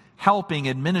healing, helping,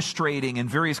 administrating, and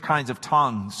various kinds of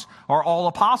tongues. Are all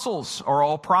apostles? Are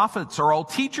all prophets? Are all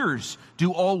teachers?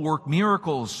 Do all work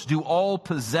miracles? Do all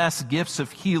possess gifts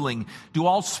of healing? Do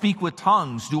all speak with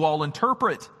tongues? Do all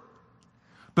interpret?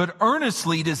 but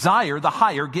earnestly desire the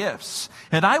higher gifts.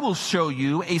 And I will show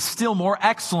you a still more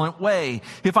excellent way.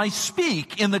 If I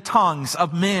speak in the tongues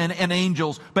of men and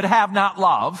angels, but have not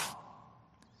love,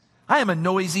 I am a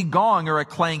noisy gong or a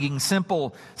clanging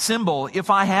cymbal. If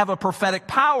I have a prophetic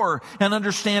power and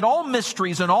understand all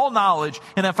mysteries and all knowledge,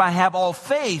 and if I have all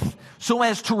faith so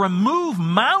as to remove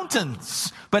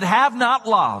mountains, but have not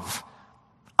love,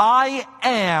 I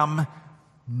am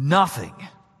nothing.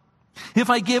 If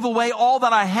I give away all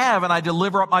that I have and I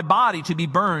deliver up my body to be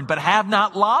burned, but have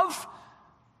not love,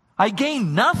 I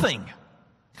gain nothing.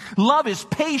 Love is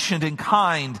patient and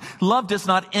kind. Love does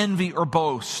not envy or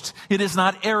boast. It is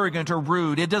not arrogant or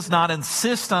rude. It does not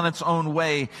insist on its own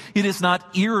way. It is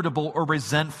not irritable or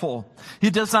resentful.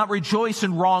 It does not rejoice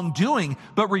in wrongdoing,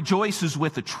 but rejoices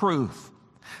with the truth.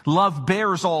 Love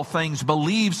bears all things,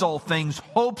 believes all things,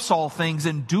 hopes all things,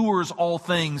 endures all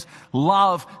things.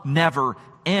 Love never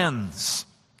ends.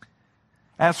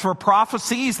 As for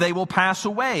prophecies, they will pass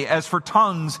away. As for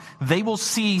tongues, they will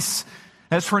cease.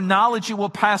 As for knowledge, it will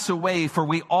pass away, for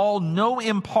we all know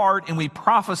in part and we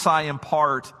prophesy in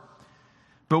part.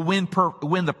 But when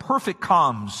the perfect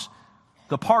comes,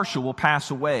 the partial will pass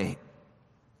away.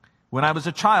 When I was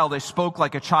a child, I spoke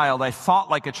like a child. I thought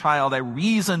like a child. I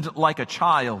reasoned like a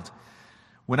child.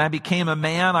 When I became a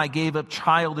man, I gave up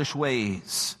childish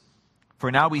ways.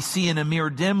 For now we see in a mirror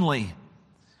dimly,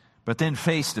 but then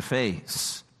face to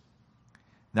face.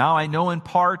 Now I know in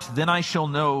part, then I shall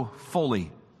know fully,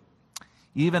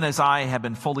 even as I have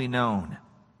been fully known.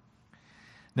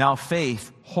 Now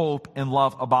faith, hope, and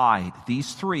love abide,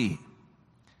 these three.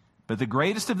 But the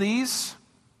greatest of these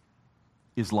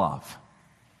is love.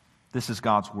 This is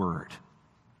God's word.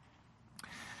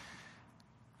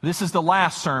 This is the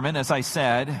last sermon, as I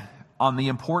said, on the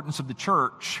importance of the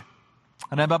church.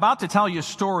 And I'm about to tell you a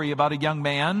story about a young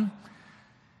man,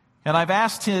 and I've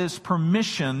asked his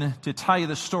permission to tell you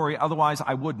the story, otherwise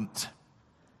I wouldn't.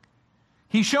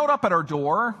 He showed up at our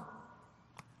door.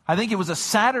 I think it was a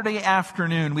Saturday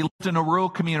afternoon. We lived in a rural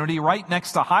community right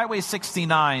next to Highway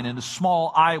 69 in a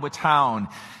small Iowa town.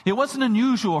 It wasn't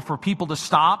unusual for people to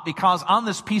stop because on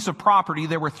this piece of property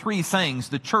there were three things: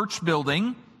 the church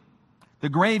building, the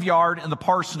graveyard, and the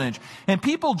parsonage. And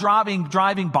people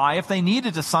driving by, if they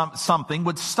needed something,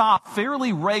 would stop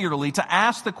fairly regularly to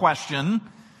ask the question,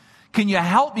 "Can you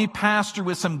help me, Pastor,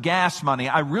 with some gas money?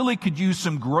 I really could use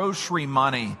some grocery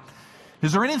money.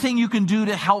 Is there anything you can do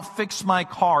to help fix my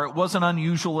car?" It wasn't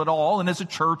unusual at all, and as a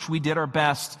church, we did our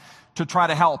best to try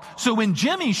to help. So when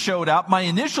Jimmy showed up, my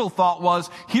initial thought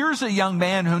was, here's a young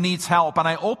man who needs help, and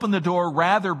I opened the door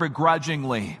rather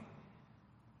begrudgingly.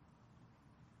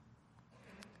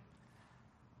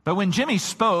 But when Jimmy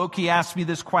spoke, he asked me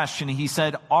this question. He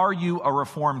said, "Are you a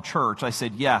Reformed church?" I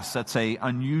said, "Yes." That's an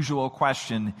unusual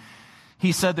question.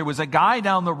 He said, "There was a guy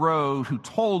down the road who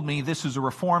told me this is a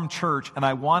Reformed church, and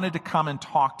I wanted to come and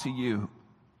talk to you."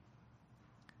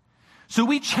 So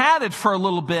we chatted for a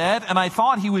little bit, and I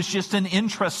thought he was just an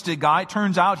interested guy. It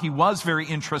turns out he was very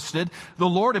interested. The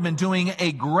Lord had been doing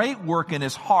a great work in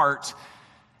his heart.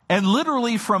 And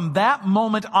literally from that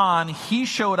moment on, he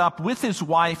showed up with his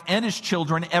wife and his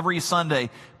children every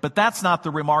Sunday. But that's not the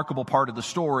remarkable part of the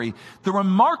story. The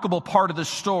remarkable part of the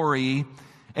story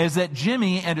is that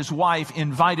Jimmy and his wife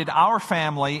invited our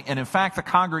family, and in fact the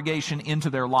congregation, into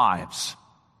their lives.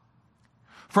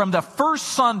 From the first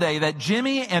Sunday that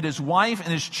Jimmy and his wife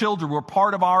and his children were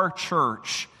part of our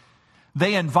church,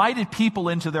 they invited people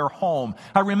into their home.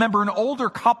 I remember an older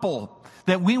couple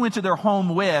that we went to their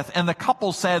home with, and the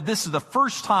couple said, "This is the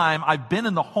first time I've been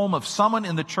in the home of someone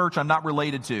in the church I'm not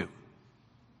related to."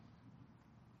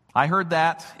 I heard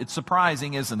that. It's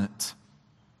surprising, isn't it?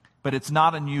 But it's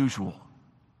not unusual.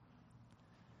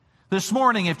 This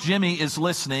morning, if Jimmy is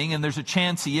listening, and there's a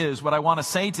chance he is, what I want to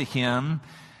say to him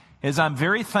is, I'm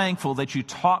very thankful that you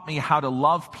taught me how to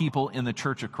love people in the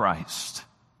Church of Christ.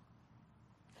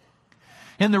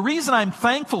 And the reason I'm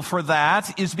thankful for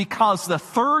that is because the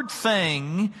third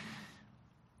thing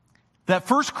that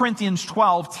 1 Corinthians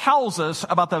 12 tells us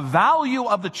about the value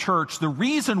of the church, the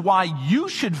reason why you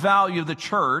should value the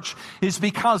church, is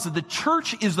because the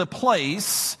church is the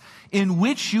place in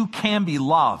which you can be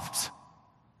loved.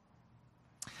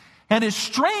 And as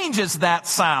strange as that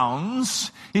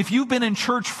sounds, if you've been in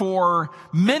church for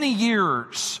many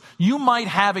years, you might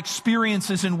have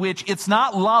experiences in which it's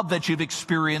not love that you've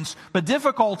experienced, but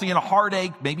difficulty and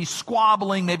heartache, maybe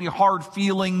squabbling, maybe hard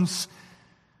feelings.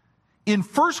 In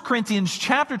 1 Corinthians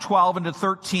chapter 12 and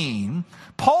 13,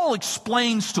 Paul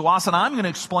explains to us, and I'm going to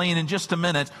explain in just a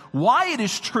minute, why it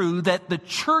is true that the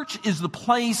church is the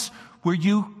place where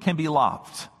you can be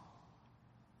loved.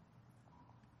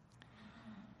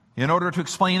 In order to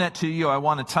explain that to you, I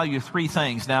want to tell you three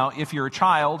things. Now, if you're a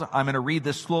child, I'm going to read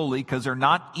this slowly because they're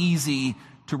not easy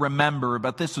to remember,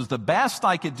 but this is the best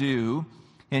I could do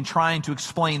in trying to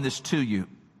explain this to you.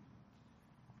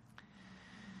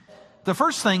 The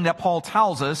first thing that Paul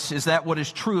tells us is that what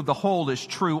is true of the whole is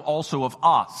true also of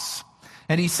us.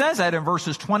 And he says that in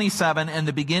verses 27 and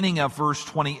the beginning of verse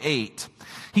 28.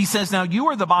 He says, now you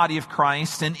are the body of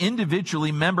Christ and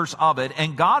individually members of it,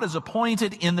 and God is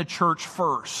appointed in the church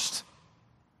first.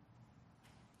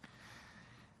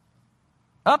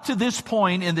 Up to this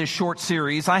point in this short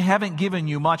series, I haven't given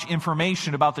you much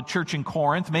information about the church in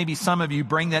Corinth. Maybe some of you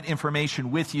bring that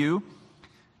information with you.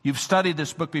 You've studied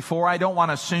this book before. I don't want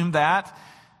to assume that.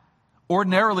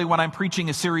 Ordinarily, when I'm preaching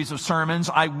a series of sermons,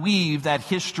 I weave that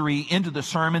history into the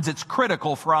sermons. It's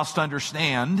critical for us to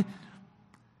understand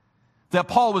that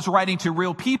Paul was writing to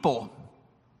real people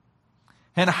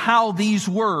and how these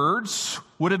words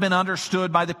would have been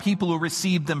understood by the people who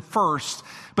received them first.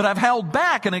 But I've held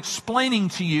back in explaining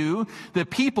to you the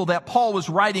people that Paul was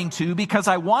writing to because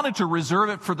I wanted to reserve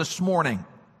it for this morning.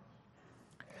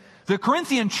 The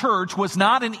Corinthian church was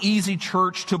not an easy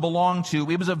church to belong to.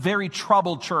 It was a very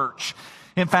troubled church.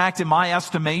 In fact, in my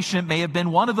estimation, it may have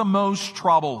been one of the most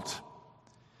troubled.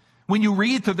 When you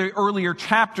read through the earlier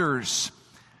chapters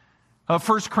of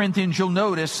 1 Corinthians, you'll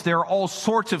notice there are all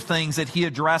sorts of things that he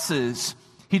addresses.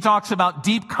 He talks about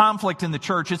deep conflict in the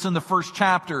church. It's in the first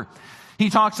chapter. He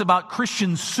talks about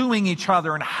Christians suing each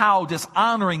other and how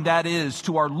dishonoring that is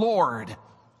to our Lord.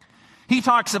 He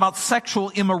talks about sexual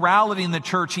immorality in the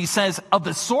church. He says, of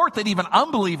the sort that even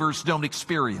unbelievers don't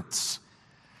experience.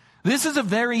 This is a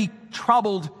very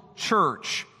troubled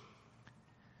church.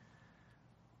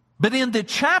 But in the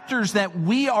chapters that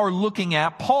we are looking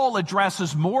at, Paul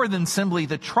addresses more than simply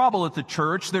the trouble at the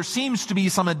church. There seems to be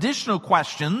some additional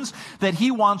questions that he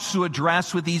wants to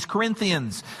address with these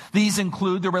Corinthians. These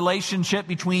include the relationship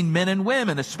between men and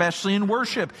women, especially in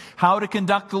worship, how to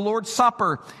conduct the Lord's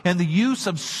Supper, and the use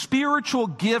of spiritual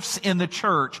gifts in the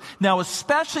church. Now,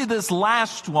 especially this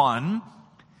last one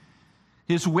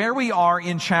is where we are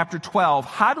in chapter 12.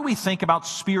 How do we think about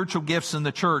spiritual gifts in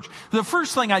the church? The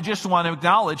first thing I just want to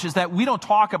acknowledge is that we don't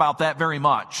talk about that very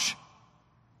much.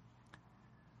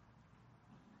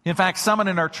 In fact, someone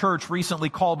in our church recently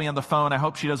called me on the phone. I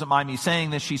hope she doesn't mind me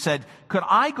saying this. She said, could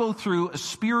I go through a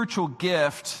spiritual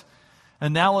gift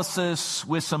analysis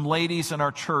with some ladies in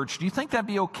our church? Do you think that'd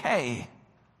be okay?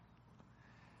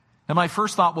 And my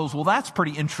first thought was, well, that's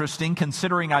pretty interesting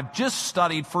considering I've just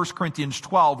studied 1 Corinthians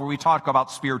 12 where we talk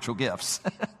about spiritual gifts.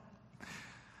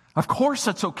 Of course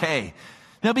that's okay.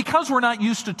 Now, because we're not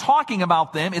used to talking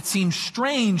about them, it seems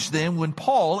strange then when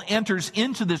Paul enters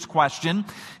into this question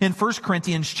in 1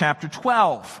 Corinthians chapter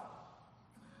 12.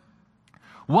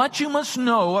 What you must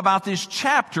know about this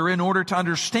chapter in order to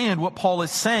understand what Paul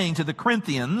is saying to the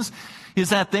Corinthians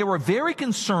is that they were very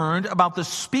concerned about the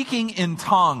speaking in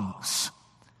tongues.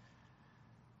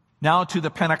 Now, to the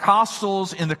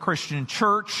Pentecostals in the Christian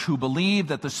church who believe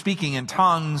that the speaking in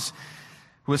tongues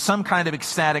was some kind of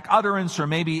ecstatic utterance or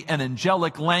maybe an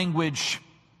angelic language,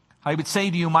 I would say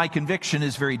to you my conviction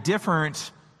is very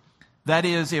different. That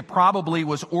is, it probably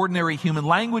was ordinary human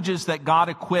languages that God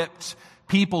equipped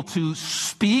people to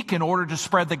speak in order to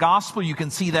spread the gospel. You can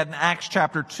see that in Acts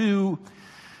chapter 2.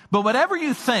 But whatever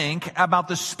you think about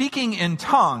the speaking in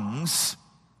tongues,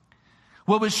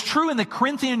 what was true in the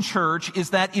Corinthian church is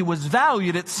that it was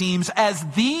valued, it seems, as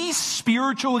the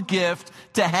spiritual gift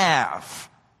to have.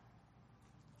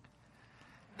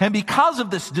 And because of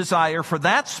this desire for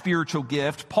that spiritual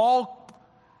gift, Paul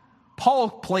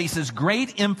places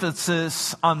great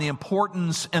emphasis on the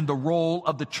importance and the role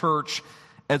of the church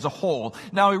as a whole.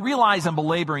 Now, I realize I'm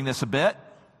belaboring this a bit,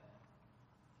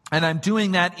 and I'm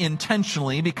doing that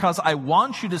intentionally because I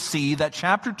want you to see that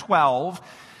chapter 12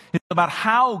 is about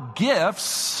how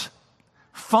gifts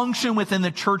function within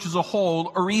the church as a whole,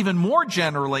 or even more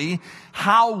generally,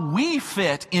 how we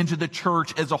fit into the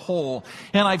church as a whole.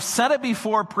 And I've said it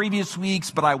before previous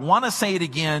weeks, but I want to say it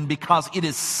again because it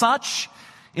is such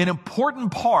an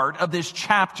important part of this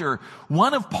chapter.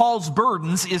 One of Paul's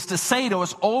burdens is to say to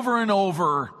us over and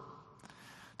over,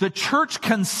 the church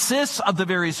consists of the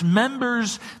various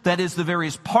members, that is, the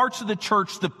various parts of the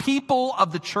church, the people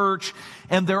of the church,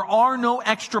 and there are no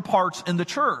extra parts in the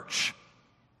church.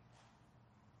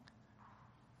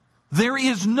 There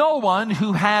is no one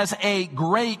who has a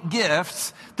great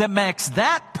gift that makes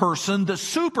that person the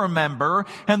super member,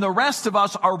 and the rest of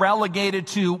us are relegated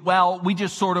to, well, we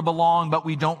just sort of belong, but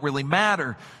we don't really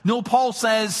matter. No, Paul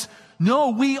says,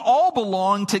 no, we all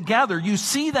belong together. You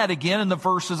see that again in the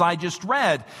verses I just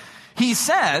read. He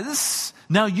says,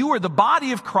 now you are the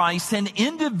body of Christ and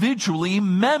individually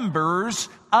members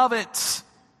of it.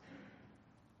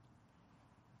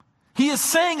 He is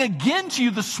saying again to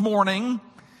you this morning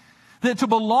that to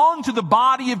belong to the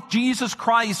body of Jesus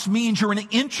Christ means you're an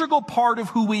integral part of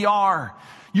who we are.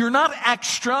 You're not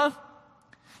extra.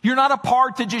 You're not a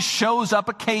part that just shows up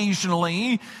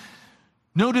occasionally.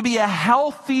 No, to be a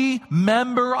healthy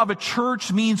member of a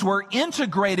church means we're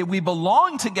integrated. We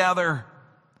belong together.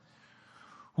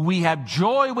 We have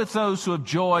joy with those who have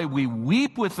joy. We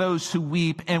weep with those who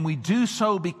weep. And we do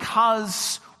so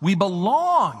because we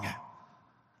belong.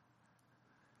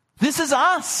 This is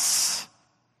us.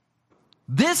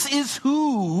 This is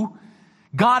who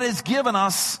God has given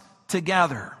us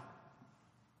together.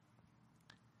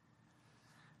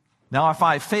 Now, if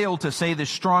I failed to say this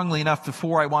strongly enough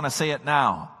before, I want to say it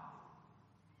now.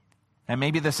 And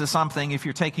maybe this is something, if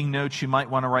you're taking notes, you might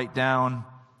want to write down,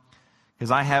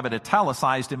 because I have it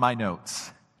italicized in my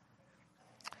notes.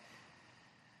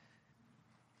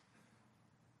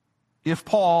 If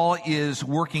Paul is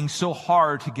working so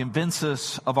hard to convince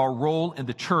us of our role in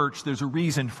the church, there's a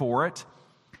reason for it.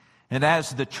 And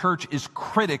as the church is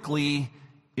critically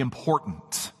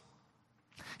important.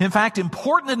 In fact,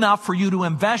 important enough for you to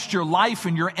invest your life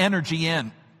and your energy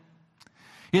in.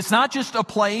 It's not just a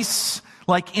place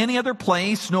like any other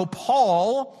place. No,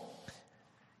 Paul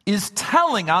is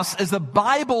telling us, as the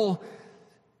Bible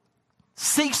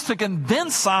seeks to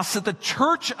convince us, that the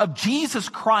church of Jesus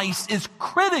Christ is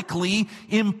critically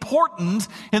important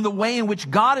in the way in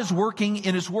which God is working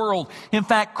in His world. In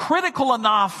fact, critical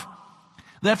enough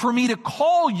that for me to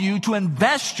call you to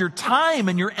invest your time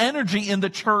and your energy in the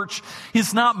church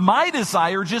is not my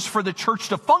desire just for the church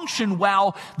to function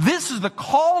well. This is the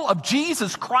call of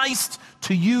Jesus Christ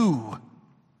to you.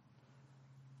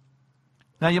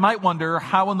 Now you might wonder,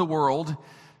 how in the world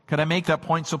could I make that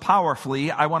point so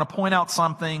powerfully? I want to point out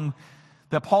something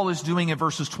that Paul is doing in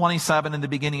verses 27 and the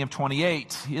beginning of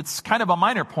 28. It's kind of a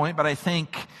minor point, but I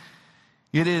think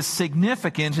it is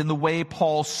significant in the way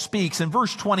Paul speaks. In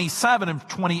verse 27 and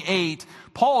 28,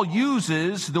 Paul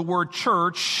uses the word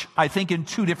church, I think, in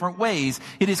two different ways.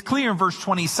 It is clear in verse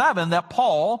 27 that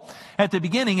Paul, at the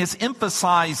beginning, is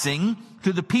emphasizing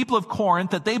to the people of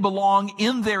Corinth that they belong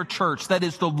in their church. That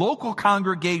is the local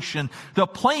congregation, the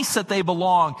place that they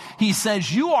belong. He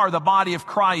says, you are the body of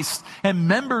Christ and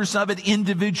members of it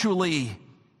individually.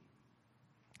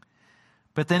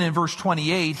 But then in verse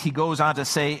 28, he goes on to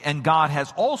say, and God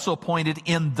has also appointed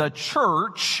in the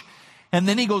church. And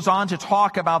then he goes on to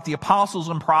talk about the apostles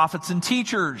and prophets and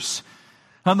teachers.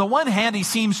 On the one hand, he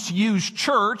seems to use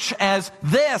church as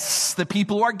this, the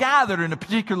people who are gathered in a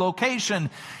particular location.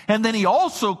 And then he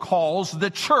also calls the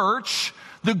church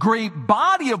the great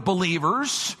body of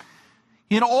believers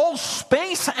in all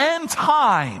space and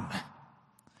time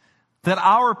that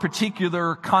our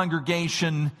particular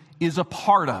congregation is a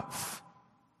part of.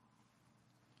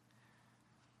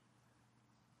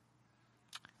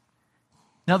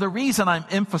 Now, the reason I'm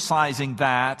emphasizing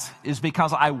that is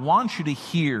because I want you to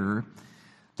hear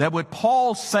that what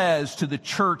Paul says to the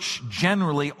church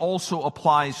generally also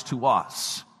applies to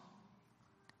us.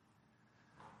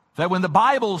 That when the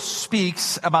Bible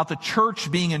speaks about the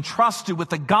church being entrusted with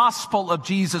the gospel of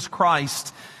Jesus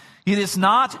Christ, it is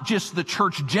not just the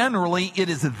church generally, it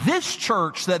is this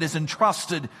church that is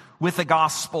entrusted with the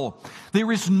gospel.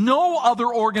 There is no other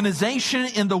organization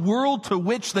in the world to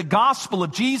which the gospel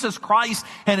of Jesus Christ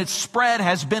and its spread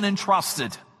has been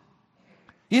entrusted.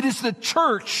 It is the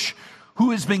church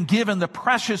who has been given the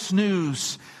precious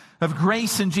news of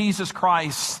grace in Jesus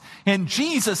Christ. And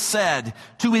Jesus said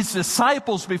to his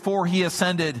disciples before he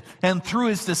ascended, and through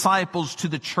his disciples to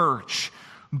the church,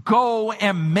 go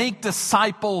and make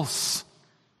disciples,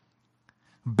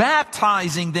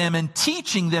 baptizing them and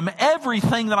teaching them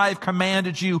everything that I have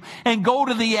commanded you, and go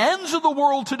to the ends of the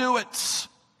world to do it.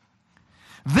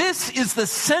 This is the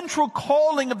central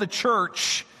calling of the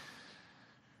church,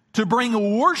 to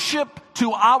bring worship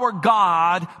to our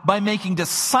God by making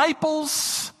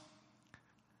disciples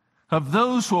of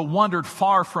those who have wandered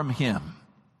far from Him.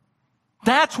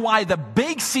 That's why the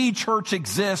Big C Church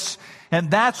exists, and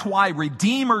that's why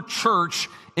Redeemer Church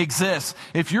exists.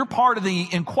 If you're part of the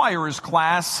Inquirers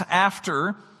class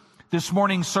after this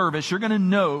morning's service, you're going to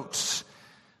note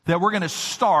that we're going to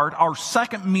start our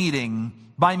second meeting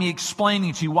by me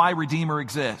explaining to you why Redeemer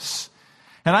exists.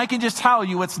 And I can just tell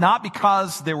you, it's not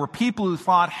because there were people who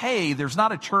thought, hey, there's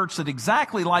not a church that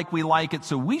exactly like we like it,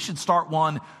 so we should start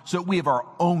one so that we have our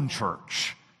own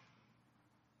church.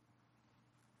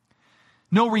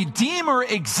 No, Redeemer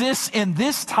exists in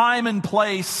this time and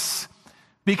place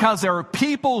Because there are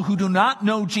people who do not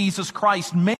know Jesus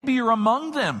Christ. Maybe you're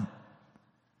among them.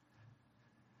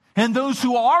 And those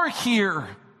who are here,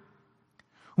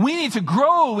 we need to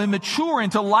grow and mature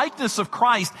into likeness of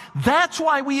Christ. That's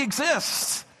why we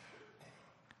exist.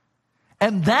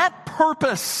 And that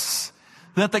purpose,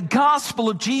 that the gospel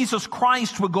of Jesus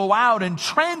Christ would go out and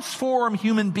transform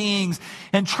human beings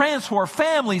and transform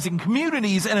families and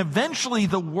communities and eventually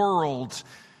the world,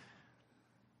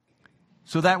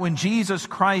 so that when Jesus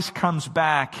Christ comes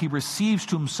back, he receives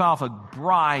to himself a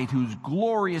bride who's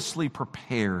gloriously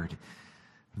prepared.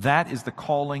 That is the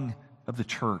calling of the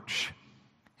church.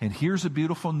 And here's the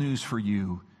beautiful news for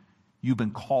you. You've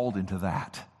been called into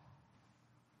that.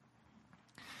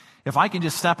 If I can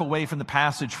just step away from the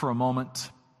passage for a moment,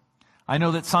 I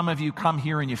know that some of you come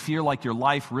here and you feel like your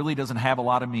life really doesn't have a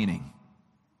lot of meaning.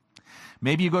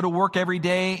 Maybe you go to work every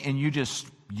day and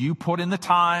you put in the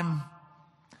time,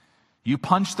 you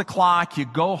punch the clock, you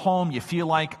go home, you feel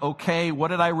like, okay, what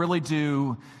did I really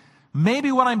do?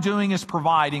 Maybe what I'm doing is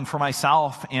providing for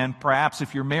myself, and perhaps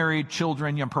if you're married,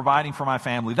 children, I'm providing for my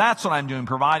family. That's what I'm doing,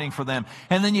 providing for them.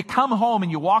 And then you come home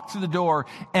and you walk through the door,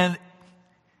 and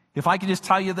if I could just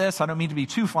tell you this, I don't mean to be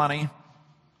too funny,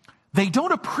 they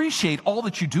don't appreciate all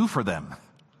that you do for them.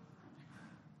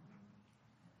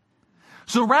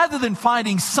 So rather than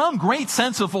finding some great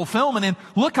sense of fulfillment and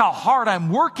look how hard I'm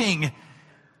working,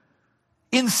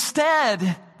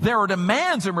 instead there are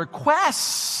demands and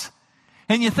requests.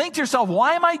 And you think to yourself,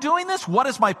 why am I doing this? What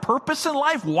is my purpose in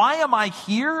life? Why am I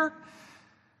here?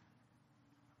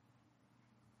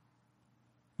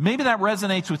 Maybe that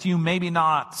resonates with you, maybe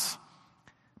not.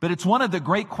 But it's one of the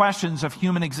great questions of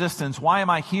human existence. Why am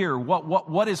I here?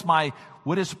 What is my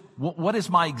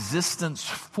existence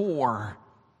for?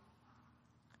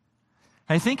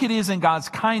 I think it is in God's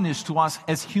kindness to us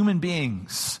as human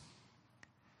beings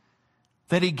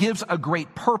that he gives a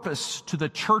great purpose to the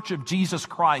church of Jesus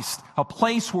Christ, a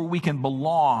place where we can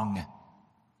belong,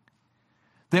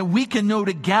 that we can know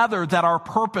together that our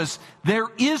purpose, there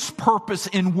is purpose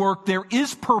in work, there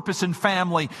is purpose in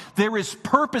family, there is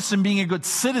purpose in being a good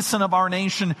citizen of our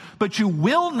nation, but you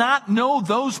will not know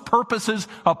those purposes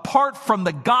apart from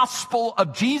the gospel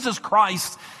of Jesus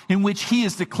Christ, in which he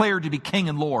is declared to be King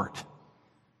and Lord.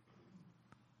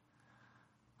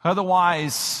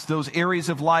 Otherwise, those areas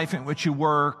of life in which you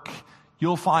work,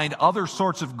 you'll find other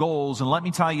sorts of goals, and let me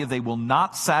tell you, they will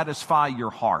not satisfy your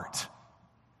heart.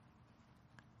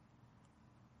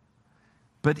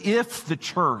 But if the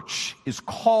church is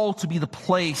called to be the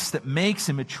place that makes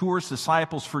and matures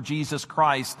disciples for Jesus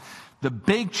Christ, the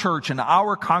big church in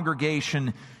our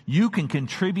congregation, you can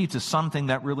contribute to something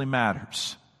that really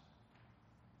matters.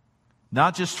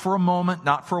 Not just for a moment,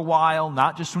 not for a while,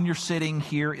 not just when you're sitting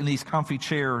here in these comfy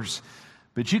chairs,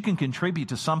 but you can contribute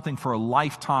to something for a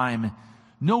lifetime.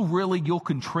 No, really, you'll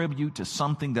contribute to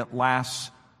something that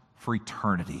lasts for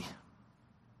eternity.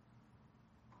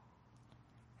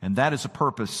 And that is a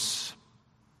purpose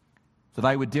that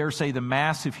I would dare say the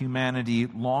mass of humanity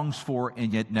longs for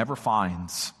and yet never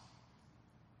finds.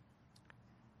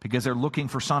 Because they're looking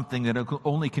for something that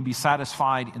only can be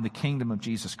satisfied in the kingdom of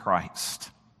Jesus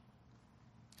Christ.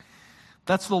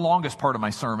 That's the longest part of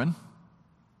my sermon.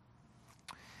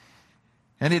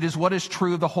 And it is what is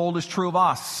true of the whole is true of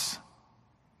us.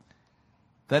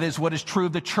 That is what is true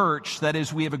of the church. That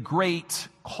is, we have a great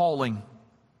calling.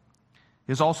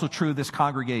 It is also true of this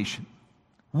congregation.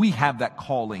 We have that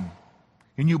calling.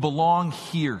 And you belong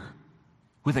here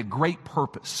with a great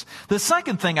purpose. The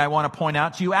second thing I want to point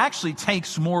out to you actually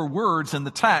takes more words in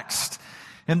the text.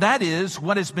 And that is,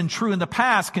 what has been true in the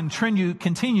past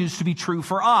continues to be true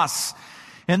for us.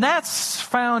 And that's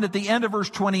found at the end of verse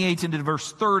 28 into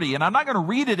verse 30. And I'm not going to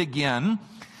read it again,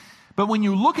 but when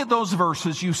you look at those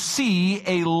verses, you see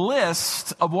a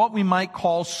list of what we might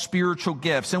call spiritual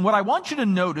gifts. And what I want you to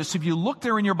notice, if you look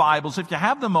there in your Bibles, if you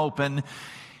have them open,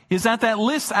 is that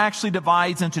list actually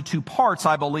divides into two parts,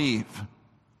 I believe.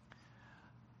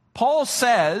 Paul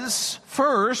says,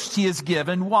 first, he is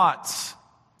given what?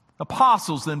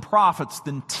 Apostles, then prophets,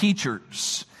 then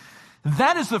teachers.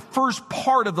 That is the first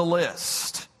part of the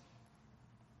list.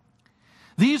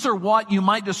 These are what you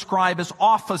might describe as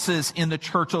offices in the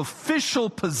church, official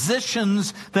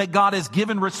positions that God has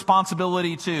given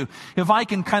responsibility to. If I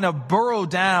can kind of burrow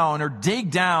down or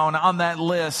dig down on that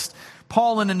list,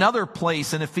 Paul in another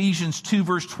place in Ephesians 2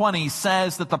 verse 20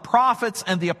 says that the prophets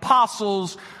and the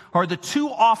apostles are the two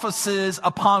offices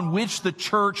upon which the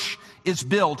church is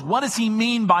built. What does he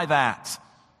mean by that?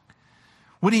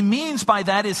 What he means by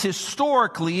that is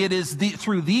historically, it is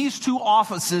through these two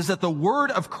offices that the word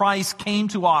of Christ came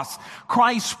to us.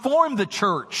 Christ formed the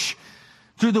church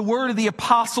through the word of the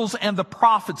apostles and the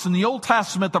prophets. In the Old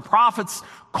Testament, the prophets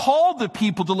called the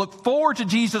people to look forward to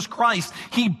Jesus Christ.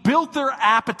 He built their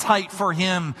appetite for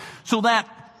him so that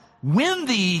when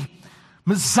the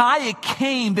Messiah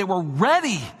came, they were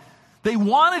ready. They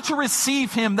wanted to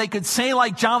receive him. They could say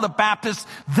like John the Baptist,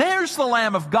 "There's the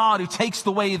Lamb of God who takes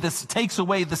away the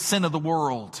sin of the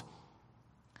world."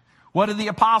 What did the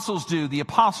apostles do? The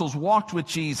apostles walked with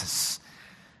Jesus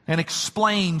and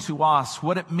explained to us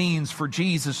what it means for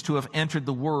Jesus to have entered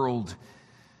the world.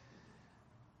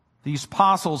 These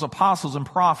apostles and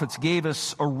prophets gave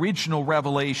us original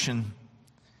revelation.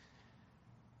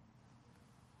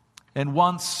 And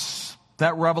once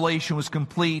that revelation was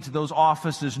complete, those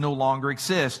offices no longer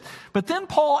exist. But then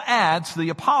Paul adds to the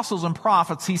apostles and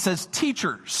prophets, he says,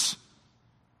 teachers.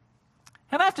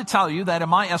 And I have to tell you that in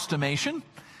my estimation,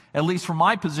 at least from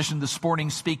my position this morning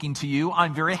speaking to you,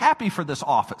 I'm very happy for this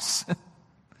office.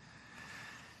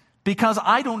 Because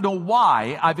I don't know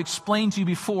why. I've explained to you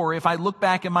before, if I look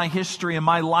back in my history and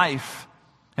my life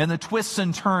and the twists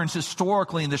and turns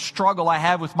historically and the struggle I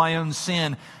have with my own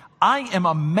sin, I am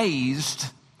amazed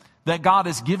that God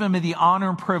has given me the honor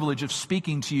and privilege of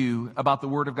speaking to you about the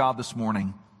Word of God this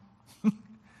morning.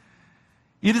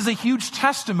 It is a huge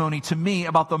testimony to me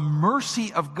about the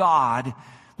mercy of God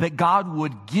that God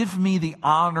would give me the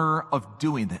honor of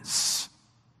doing this.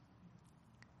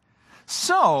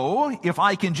 So, if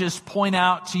I can just point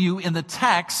out to you in the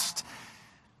text,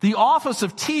 the office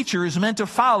of teacher is meant to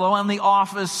follow on the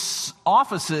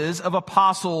offices of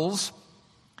apostles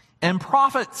and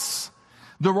prophets.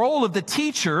 The role of the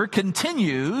teacher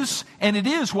continues, and it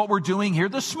is what we're doing here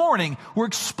this morning. We're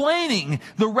explaining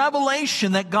the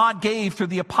revelation that God gave through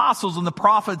the apostles and the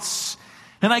prophets.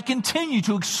 And I continue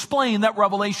to explain that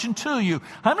revelation to you.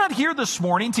 I'm not here this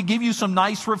morning to give you some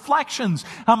nice reflections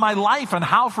on my life and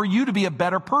how for you to be a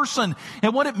better person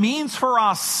and what it means for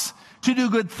us to do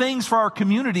good things for our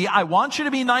community. I want you to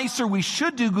be nicer. We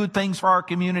should do good things for our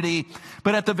community.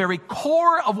 But at the very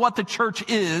core of what the church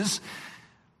is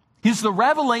the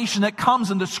revelation that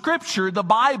comes in the Scripture, the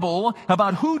Bible,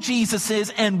 about who Jesus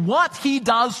is and what he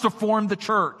does to form the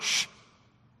church.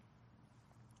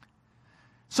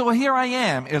 So here I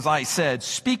am, as I said,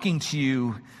 speaking to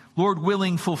you, Lord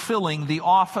willing, fulfilling the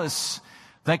office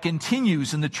that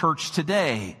continues in the church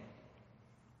today.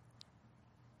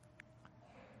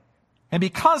 And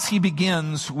because he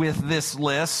begins with this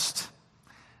list,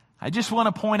 I just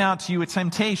want to point out to you a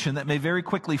temptation that may very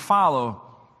quickly follow.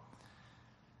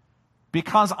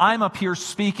 Because I'm up here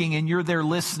speaking and you're there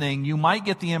listening, you might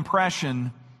get the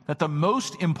impression that the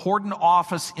most important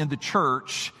office in the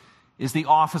church is the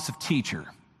office of teacher.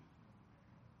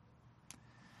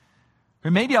 Or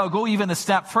maybe I'll go even a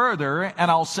step further and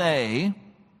I'll say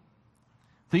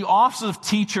the office of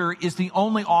teacher is the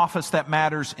only office that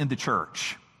matters in the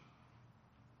church.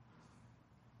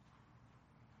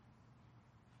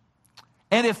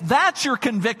 And if that's your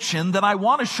conviction, then I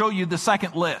want to show you the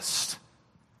second list.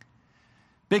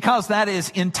 Because that is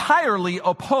entirely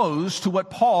opposed to what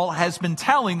Paul has been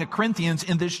telling the Corinthians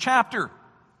in this chapter.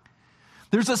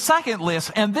 There's a second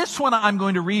list, and this one I'm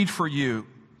going to read for you.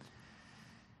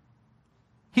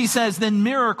 He says, then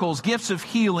miracles, gifts of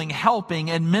healing,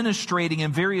 helping, administrating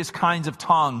in various kinds of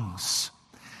tongues.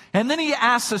 And then he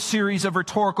asks a series of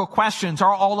rhetorical questions.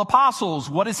 Are all apostles?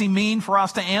 What does he mean for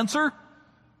us to answer?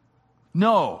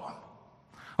 No.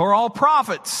 Are all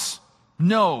prophets?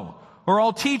 No. Are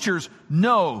all teachers?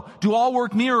 No. Do all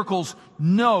work miracles?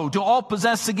 No. Do all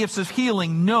possess the gifts of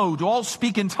healing? No. Do all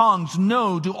speak in tongues?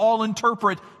 No. Do all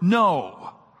interpret? No.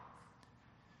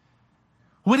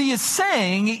 What he is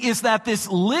saying is that this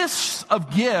list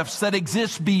of gifts that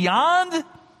exists beyond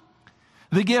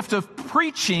the gift of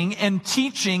preaching and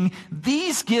teaching,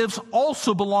 these gifts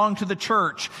also belong to the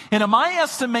church. And in my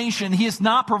estimation, he is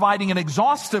not providing an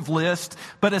exhaustive list,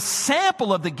 but a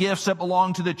sample of the gifts that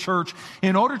belong to the church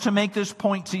in order to make this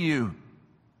point to you.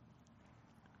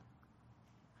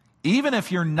 Even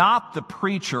if you're not the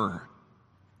preacher,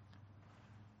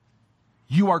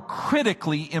 you are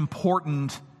critically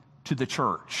important to the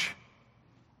church.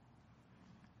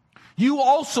 You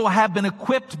also have been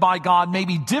equipped by God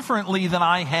maybe differently than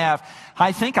I have.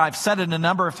 I think I've said it a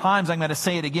number of times. I'm going to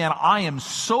say it again. I am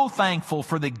so thankful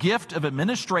for the gift of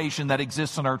administration that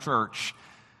exists in our church.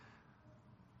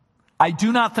 I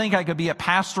do not think I could be a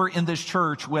pastor in this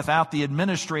church without the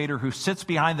administrator who sits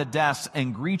behind the desk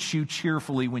and greets you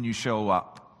cheerfully when you show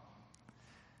up.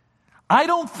 I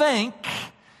don't think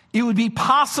it would be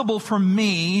possible for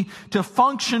me to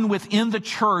function within the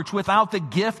church without the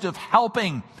gift of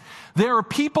helping. There are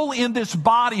people in this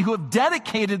body who have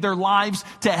dedicated their lives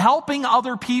to helping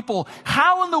other people.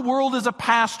 How in the world, as a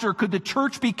pastor, could the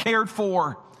church be cared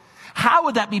for? How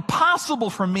would that be possible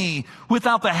for me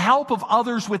without the help of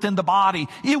others within the body?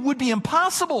 It would be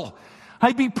impossible.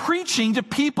 I'd be preaching to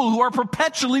people who are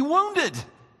perpetually wounded.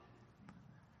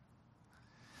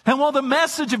 And while the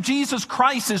message of Jesus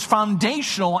Christ is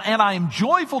foundational, and I am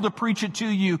joyful to preach it to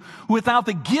you, without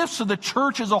the gifts of the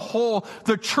church as a whole,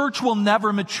 the church will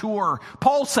never mature.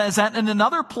 Paul says that in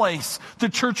another place. The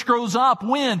church grows up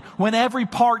when every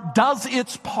part does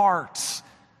its parts.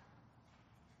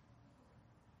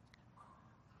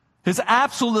 As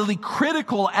absolutely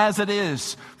critical as it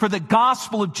is for the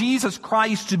gospel of Jesus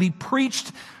Christ to be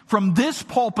preached from this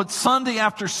pulpit Sunday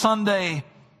after Sunday,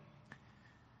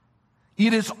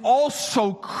 it is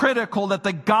also critical that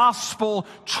the gospel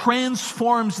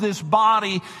transforms this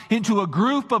body into a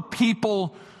group of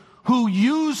people who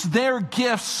use their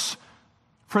gifts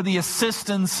for the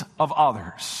assistance of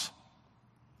others.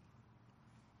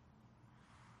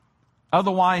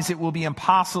 Otherwise, it will be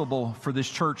impossible for this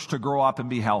church to grow up and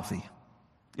be healthy.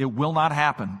 It will not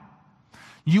happen.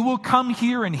 You will come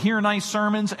here and hear nice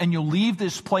sermons, and you'll leave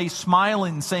this place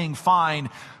smiling and saying, fine,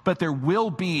 but there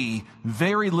will be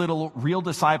very little real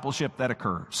discipleship that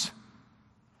occurs.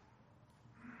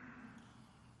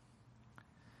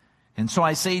 And so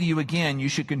I say to you again, you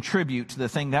should contribute to the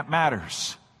thing that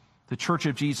matters, the Church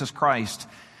of Jesus Christ.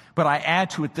 But I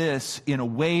add to it this, in a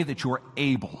way that you are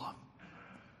able.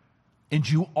 And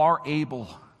you are able.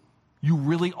 You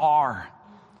really are.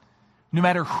 No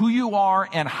matter who you are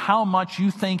and how much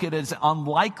you think it is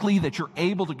unlikely that you're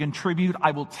able to contribute,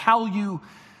 I will tell you,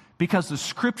 because the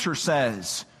Scripture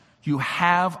says you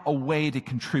have a way to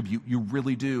contribute. You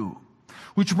really do.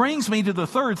 Which brings me to the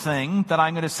third thing that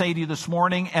I'm going to say to you this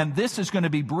morning, and this is going to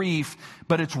be brief,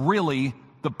 but it's really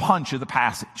the punch of the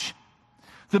passage.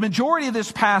 The majority of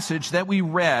this passage that we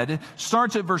read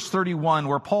starts at verse 31,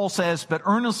 where Paul says, but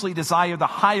earnestly desire the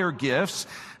higher gifts.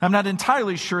 I'm not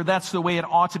entirely sure that's the way it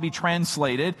ought to be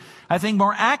translated. I think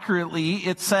more accurately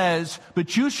it says,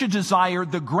 but you should desire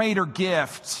the greater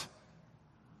gift.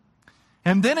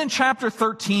 And then in chapter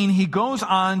 13, he goes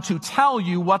on to tell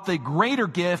you what the greater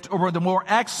gift or the more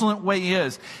excellent way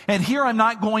is. And here I'm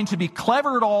not going to be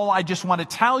clever at all. I just want to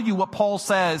tell you what Paul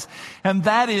says. And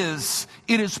that is,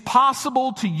 it is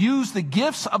possible to use the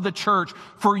gifts of the church,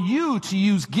 for you to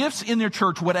use gifts in your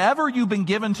church, whatever you've been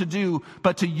given to do,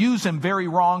 but to use them very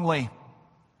wrongly.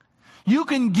 You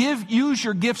can use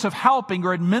your gifts of helping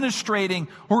or administrating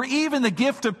or even the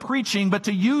gift of preaching, but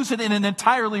to use it in an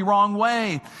entirely wrong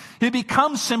way. It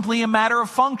becomes simply a matter of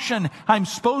function. I'm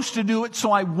supposed to do it,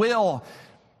 so I will.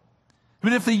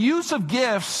 But if the use of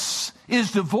gifts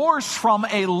is divorced from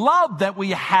a love that we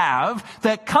have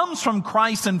that comes from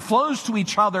Christ and flows to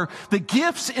each other, the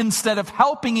gifts, instead of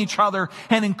helping each other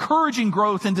and encouraging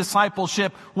growth in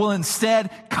discipleship, will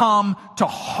instead come to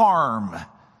harm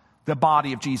the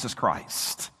body of Jesus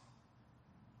Christ.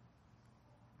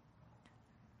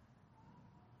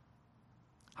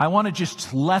 I want to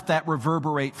just let that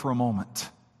reverberate for a moment.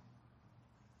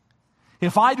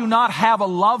 If I do not have a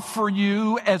love for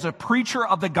you as a preacher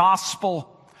of the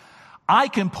gospel, I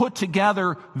can put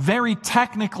together very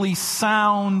technically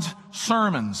sound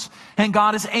sermons, and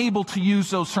God is able to use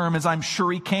those sermons. I'm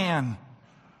sure He can.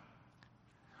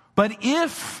 But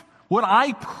if what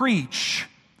I preach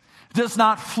does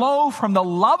not flow from the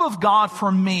love of God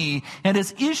for me and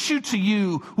is issued to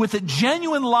you with a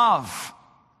genuine love,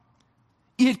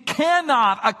 it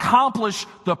cannot accomplish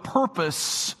the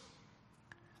purpose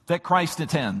that Christ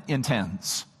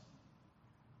intends.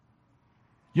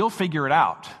 You'll figure it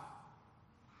out.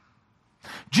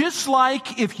 Just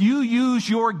like if you use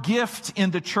your gift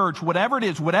in the church, whatever it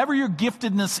is, whatever your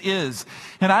giftedness is,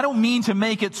 and I don't mean to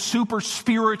make it super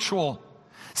spiritual.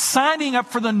 Signing up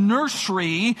for the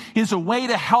nursery is a way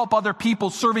to help other people.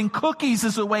 Serving cookies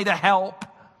is a way to help.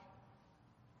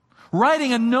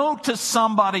 Writing a note to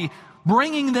somebody,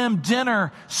 bringing them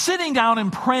dinner, sitting down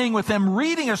and praying with them,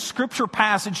 reading a scripture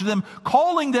passage to them,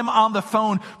 calling them on the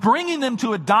phone, bringing them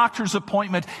to a doctor's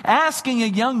appointment, asking a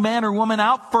young man or woman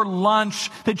out for lunch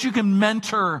that you can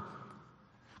mentor.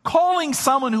 Calling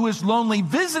someone who is lonely,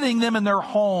 visiting them in their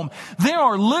home. There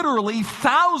are literally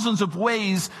thousands of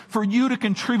ways for you to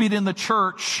contribute in the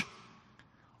church.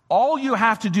 All you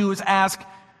have to do is ask,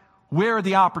 where are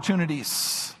the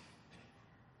opportunities?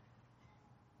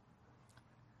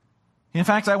 In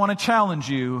fact, I want to challenge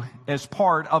you as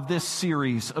part of this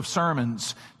series of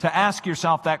sermons to ask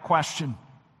yourself that question.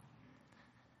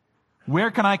 Where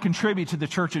can I contribute to the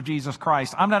Church of Jesus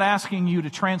Christ? I'm not asking you to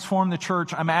transform the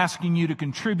church. I'm asking you to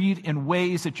contribute in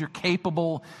ways that you're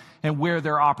capable and where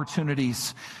there are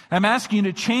opportunities. I'm asking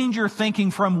you to change your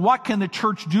thinking from what can the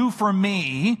church do for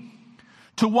me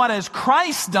to what has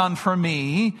Christ done for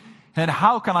me, and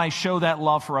how can I show that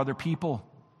love for other people?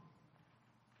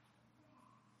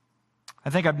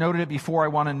 I think I've noted it before. I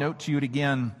want to note to you it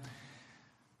again.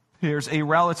 There's a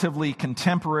relatively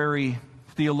contemporary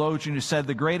theologian who said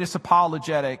the greatest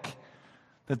apologetic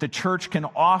that the church can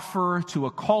offer to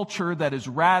a culture that is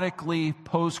radically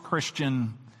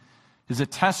post-Christian is a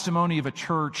testimony of a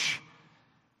church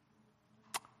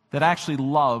that actually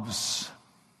loves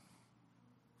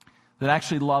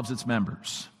its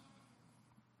members.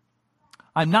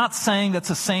 I'm not saying that's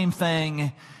the same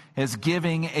thing as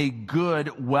giving a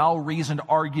good, well-reasoned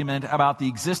argument about the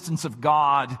existence of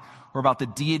God or about the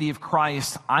deity of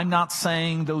Christ. I'm not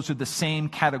saying those are the same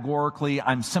categorically.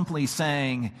 I'm simply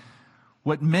saying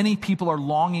what many people are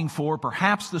longing for,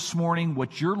 perhaps this morning,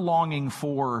 what you're longing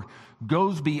for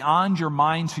goes beyond your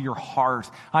mind to your heart.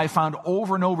 I found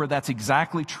over and over that's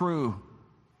exactly true.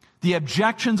 The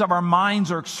objections of our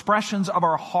minds are expressions of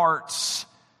our hearts.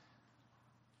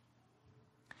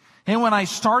 And when I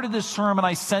started this sermon,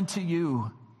 I said to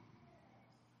you,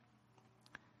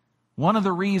 one of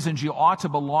the reasons you ought to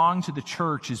belong to the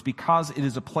church is because it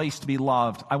is a place to be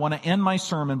loved. I want to end my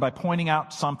sermon by pointing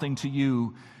out something to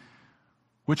you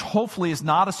which hopefully is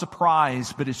not a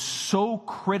surprise, but is so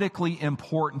critically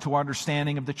important to our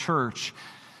understanding of the church.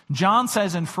 John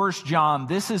says in 1 John,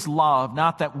 this is love,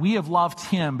 not that we have loved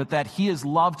him, but that he has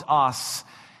loved us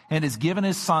and has given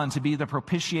his Son to be the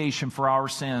propitiation for our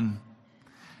sin.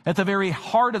 At the very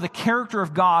heart of the character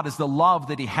of God is the love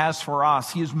that he has for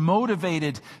us. He is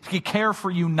motivated to care for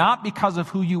you not because of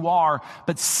who you are,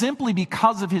 but simply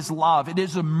because of his love. It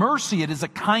is a mercy. It is a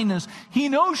kindness. He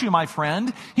knows you, my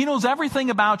friend. He knows everything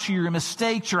about you, your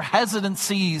mistakes, your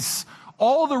hesitancies,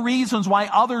 all the reasons why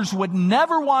others would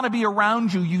never want to be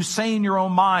around you, you say in your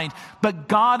own mind. But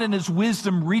God in his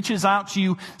wisdom reaches out to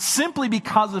you simply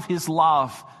because of his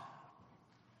love.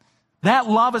 That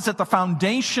love is at the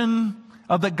foundation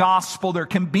of the gospel. There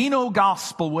can be no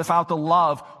gospel without the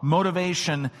love,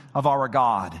 motivation of our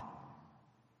God.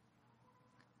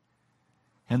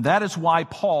 And that is why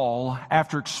Paul,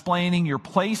 after explaining your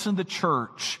place in the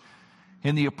church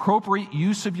and the appropriate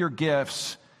use of your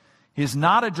gifts, is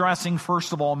not addressing,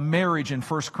 first of all, marriage in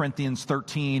 1 Corinthians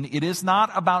 13. It is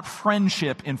not about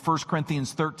friendship in 1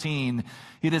 Corinthians 13.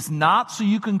 It is not so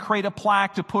you can create a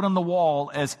plaque to put on the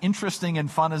wall, as interesting and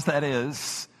fun as that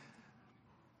is.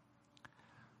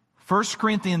 1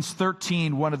 Corinthians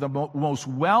 13, one of the most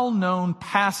well-known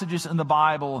passages in the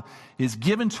Bible, is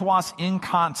given to us in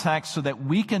context so that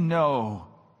we can know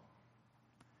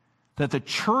that the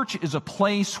church is a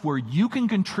place where you can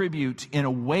contribute in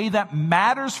a way that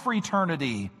matters for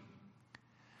eternity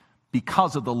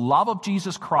because of the love of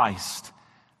Jesus Christ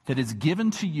that is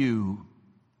given to you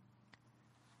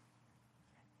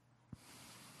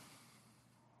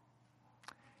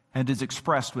and is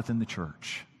expressed within the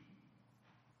church.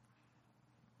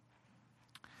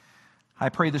 I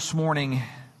pray this morning,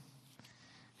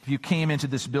 if you came into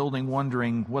this building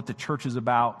wondering what the church is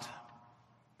about,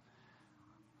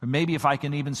 or maybe if I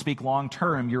can even speak long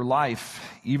term, your life,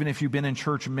 even if you've been in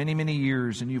church many, many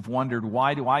years and you've wondered,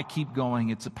 why do I keep going?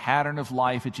 It's a pattern of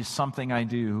life. It's just something I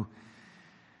do.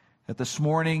 That this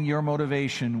morning your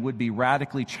motivation would be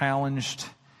radically challenged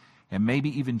and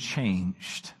maybe even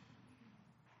changed.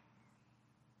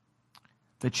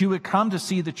 That you would come to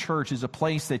see the church as a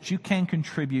place that you can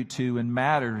contribute to and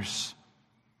matters.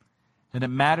 And it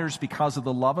matters because of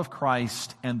the love of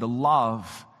Christ and the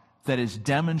love that is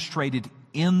demonstrated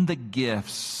in the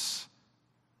gifts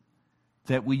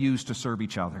that we use to serve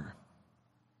each other.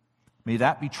 May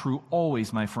that be true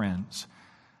always, my friends,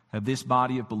 of this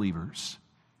body of believers.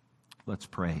 Let's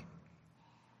pray.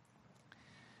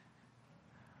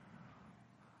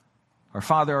 Our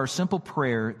Father, our simple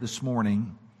prayer this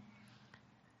morning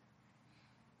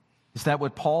is that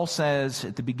what Paul says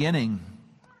at the beginning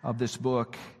of this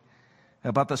book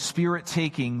about the Spirit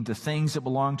taking the things that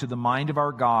belong to the mind of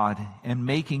our God and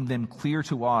making them clear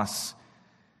to us,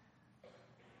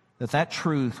 that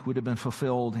truth would have been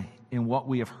fulfilled in what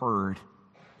we have heard.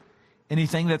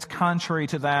 Anything that's contrary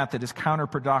to that is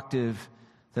counterproductive,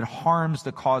 that harms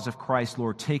the cause of Christ,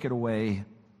 Lord, take it away.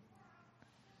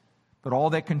 But all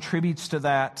that contributes to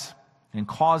that and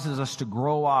causes us to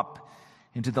grow up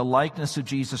into the likeness of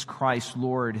Jesus Christ,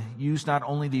 Lord, use not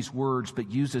only these words,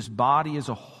 but use this body as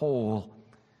a whole,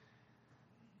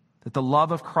 that the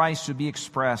love of Christ would be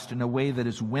expressed in a way that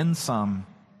is winsome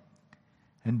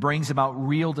and brings about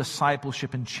real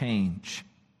discipleship and change.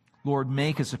 Lord,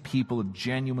 make us a people of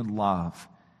genuine love.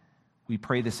 We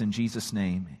pray this in Jesus'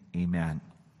 name. Amen.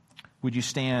 Would you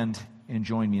stand and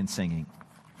join me in singing?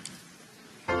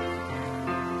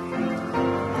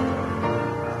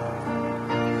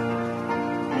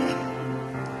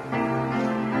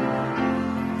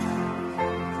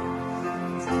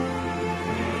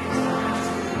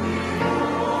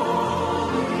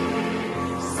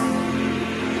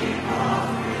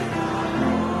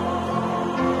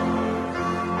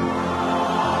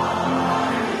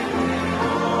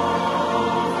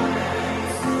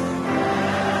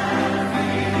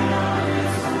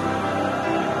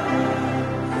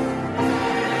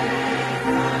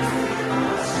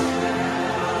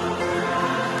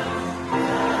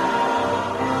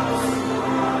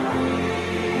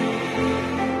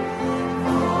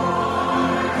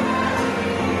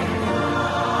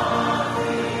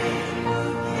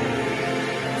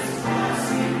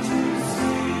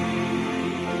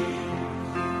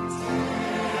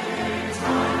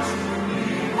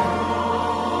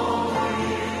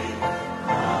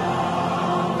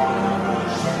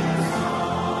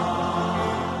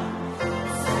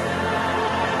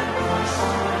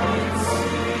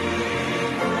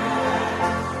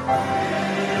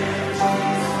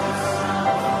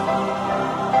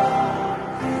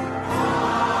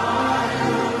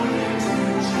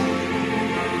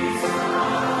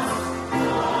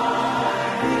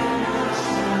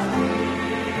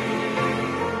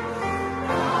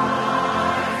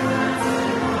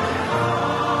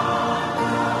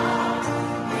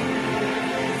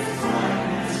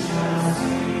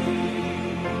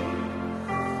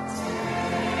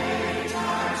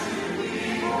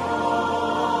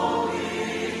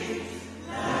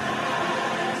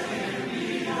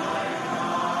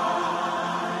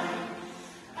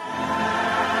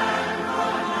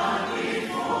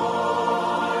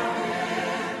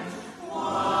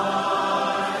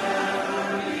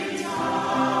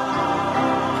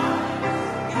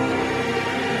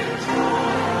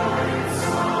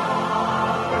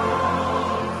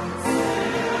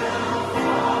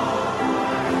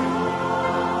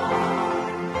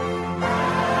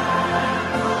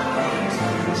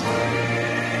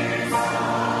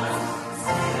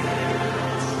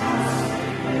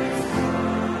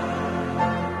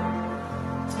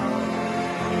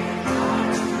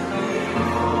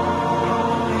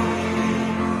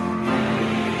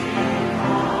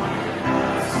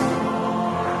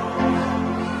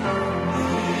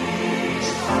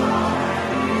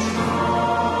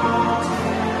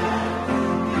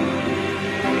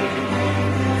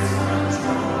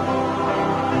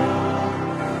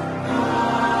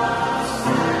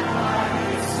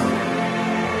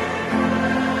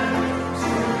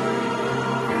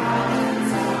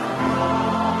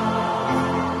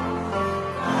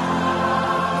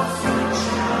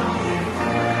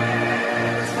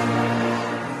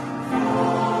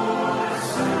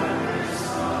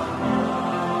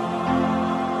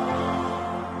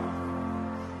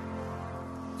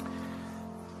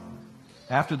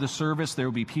 After the service, there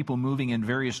will be people moving in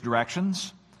various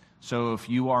directions. So if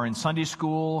you are in Sunday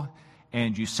school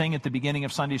and you sing at the beginning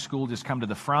of Sunday school, just come to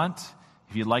the front.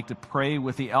 If you'd like to pray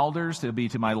with the elders, they'll be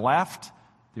to my left.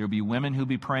 There will be women who'll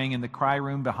be praying in the cry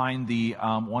room behind the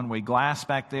one-way glass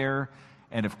back there.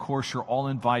 And of course, you're all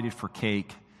invited for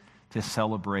cake to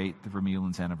celebrate the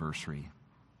Vermeulen's anniversary.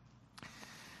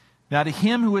 Now, to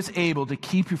him who is able to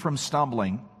keep you from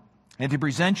stumbling and to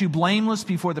present you blameless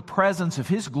before the presence of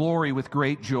his glory with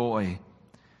great joy,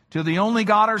 to the only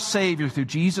God our Savior, through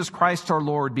Jesus Christ our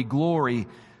Lord, be glory,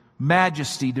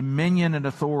 majesty, dominion, and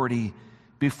authority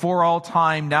before all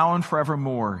time, now and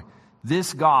forevermore.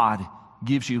 This God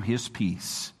gives you his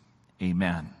peace.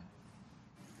 Amen.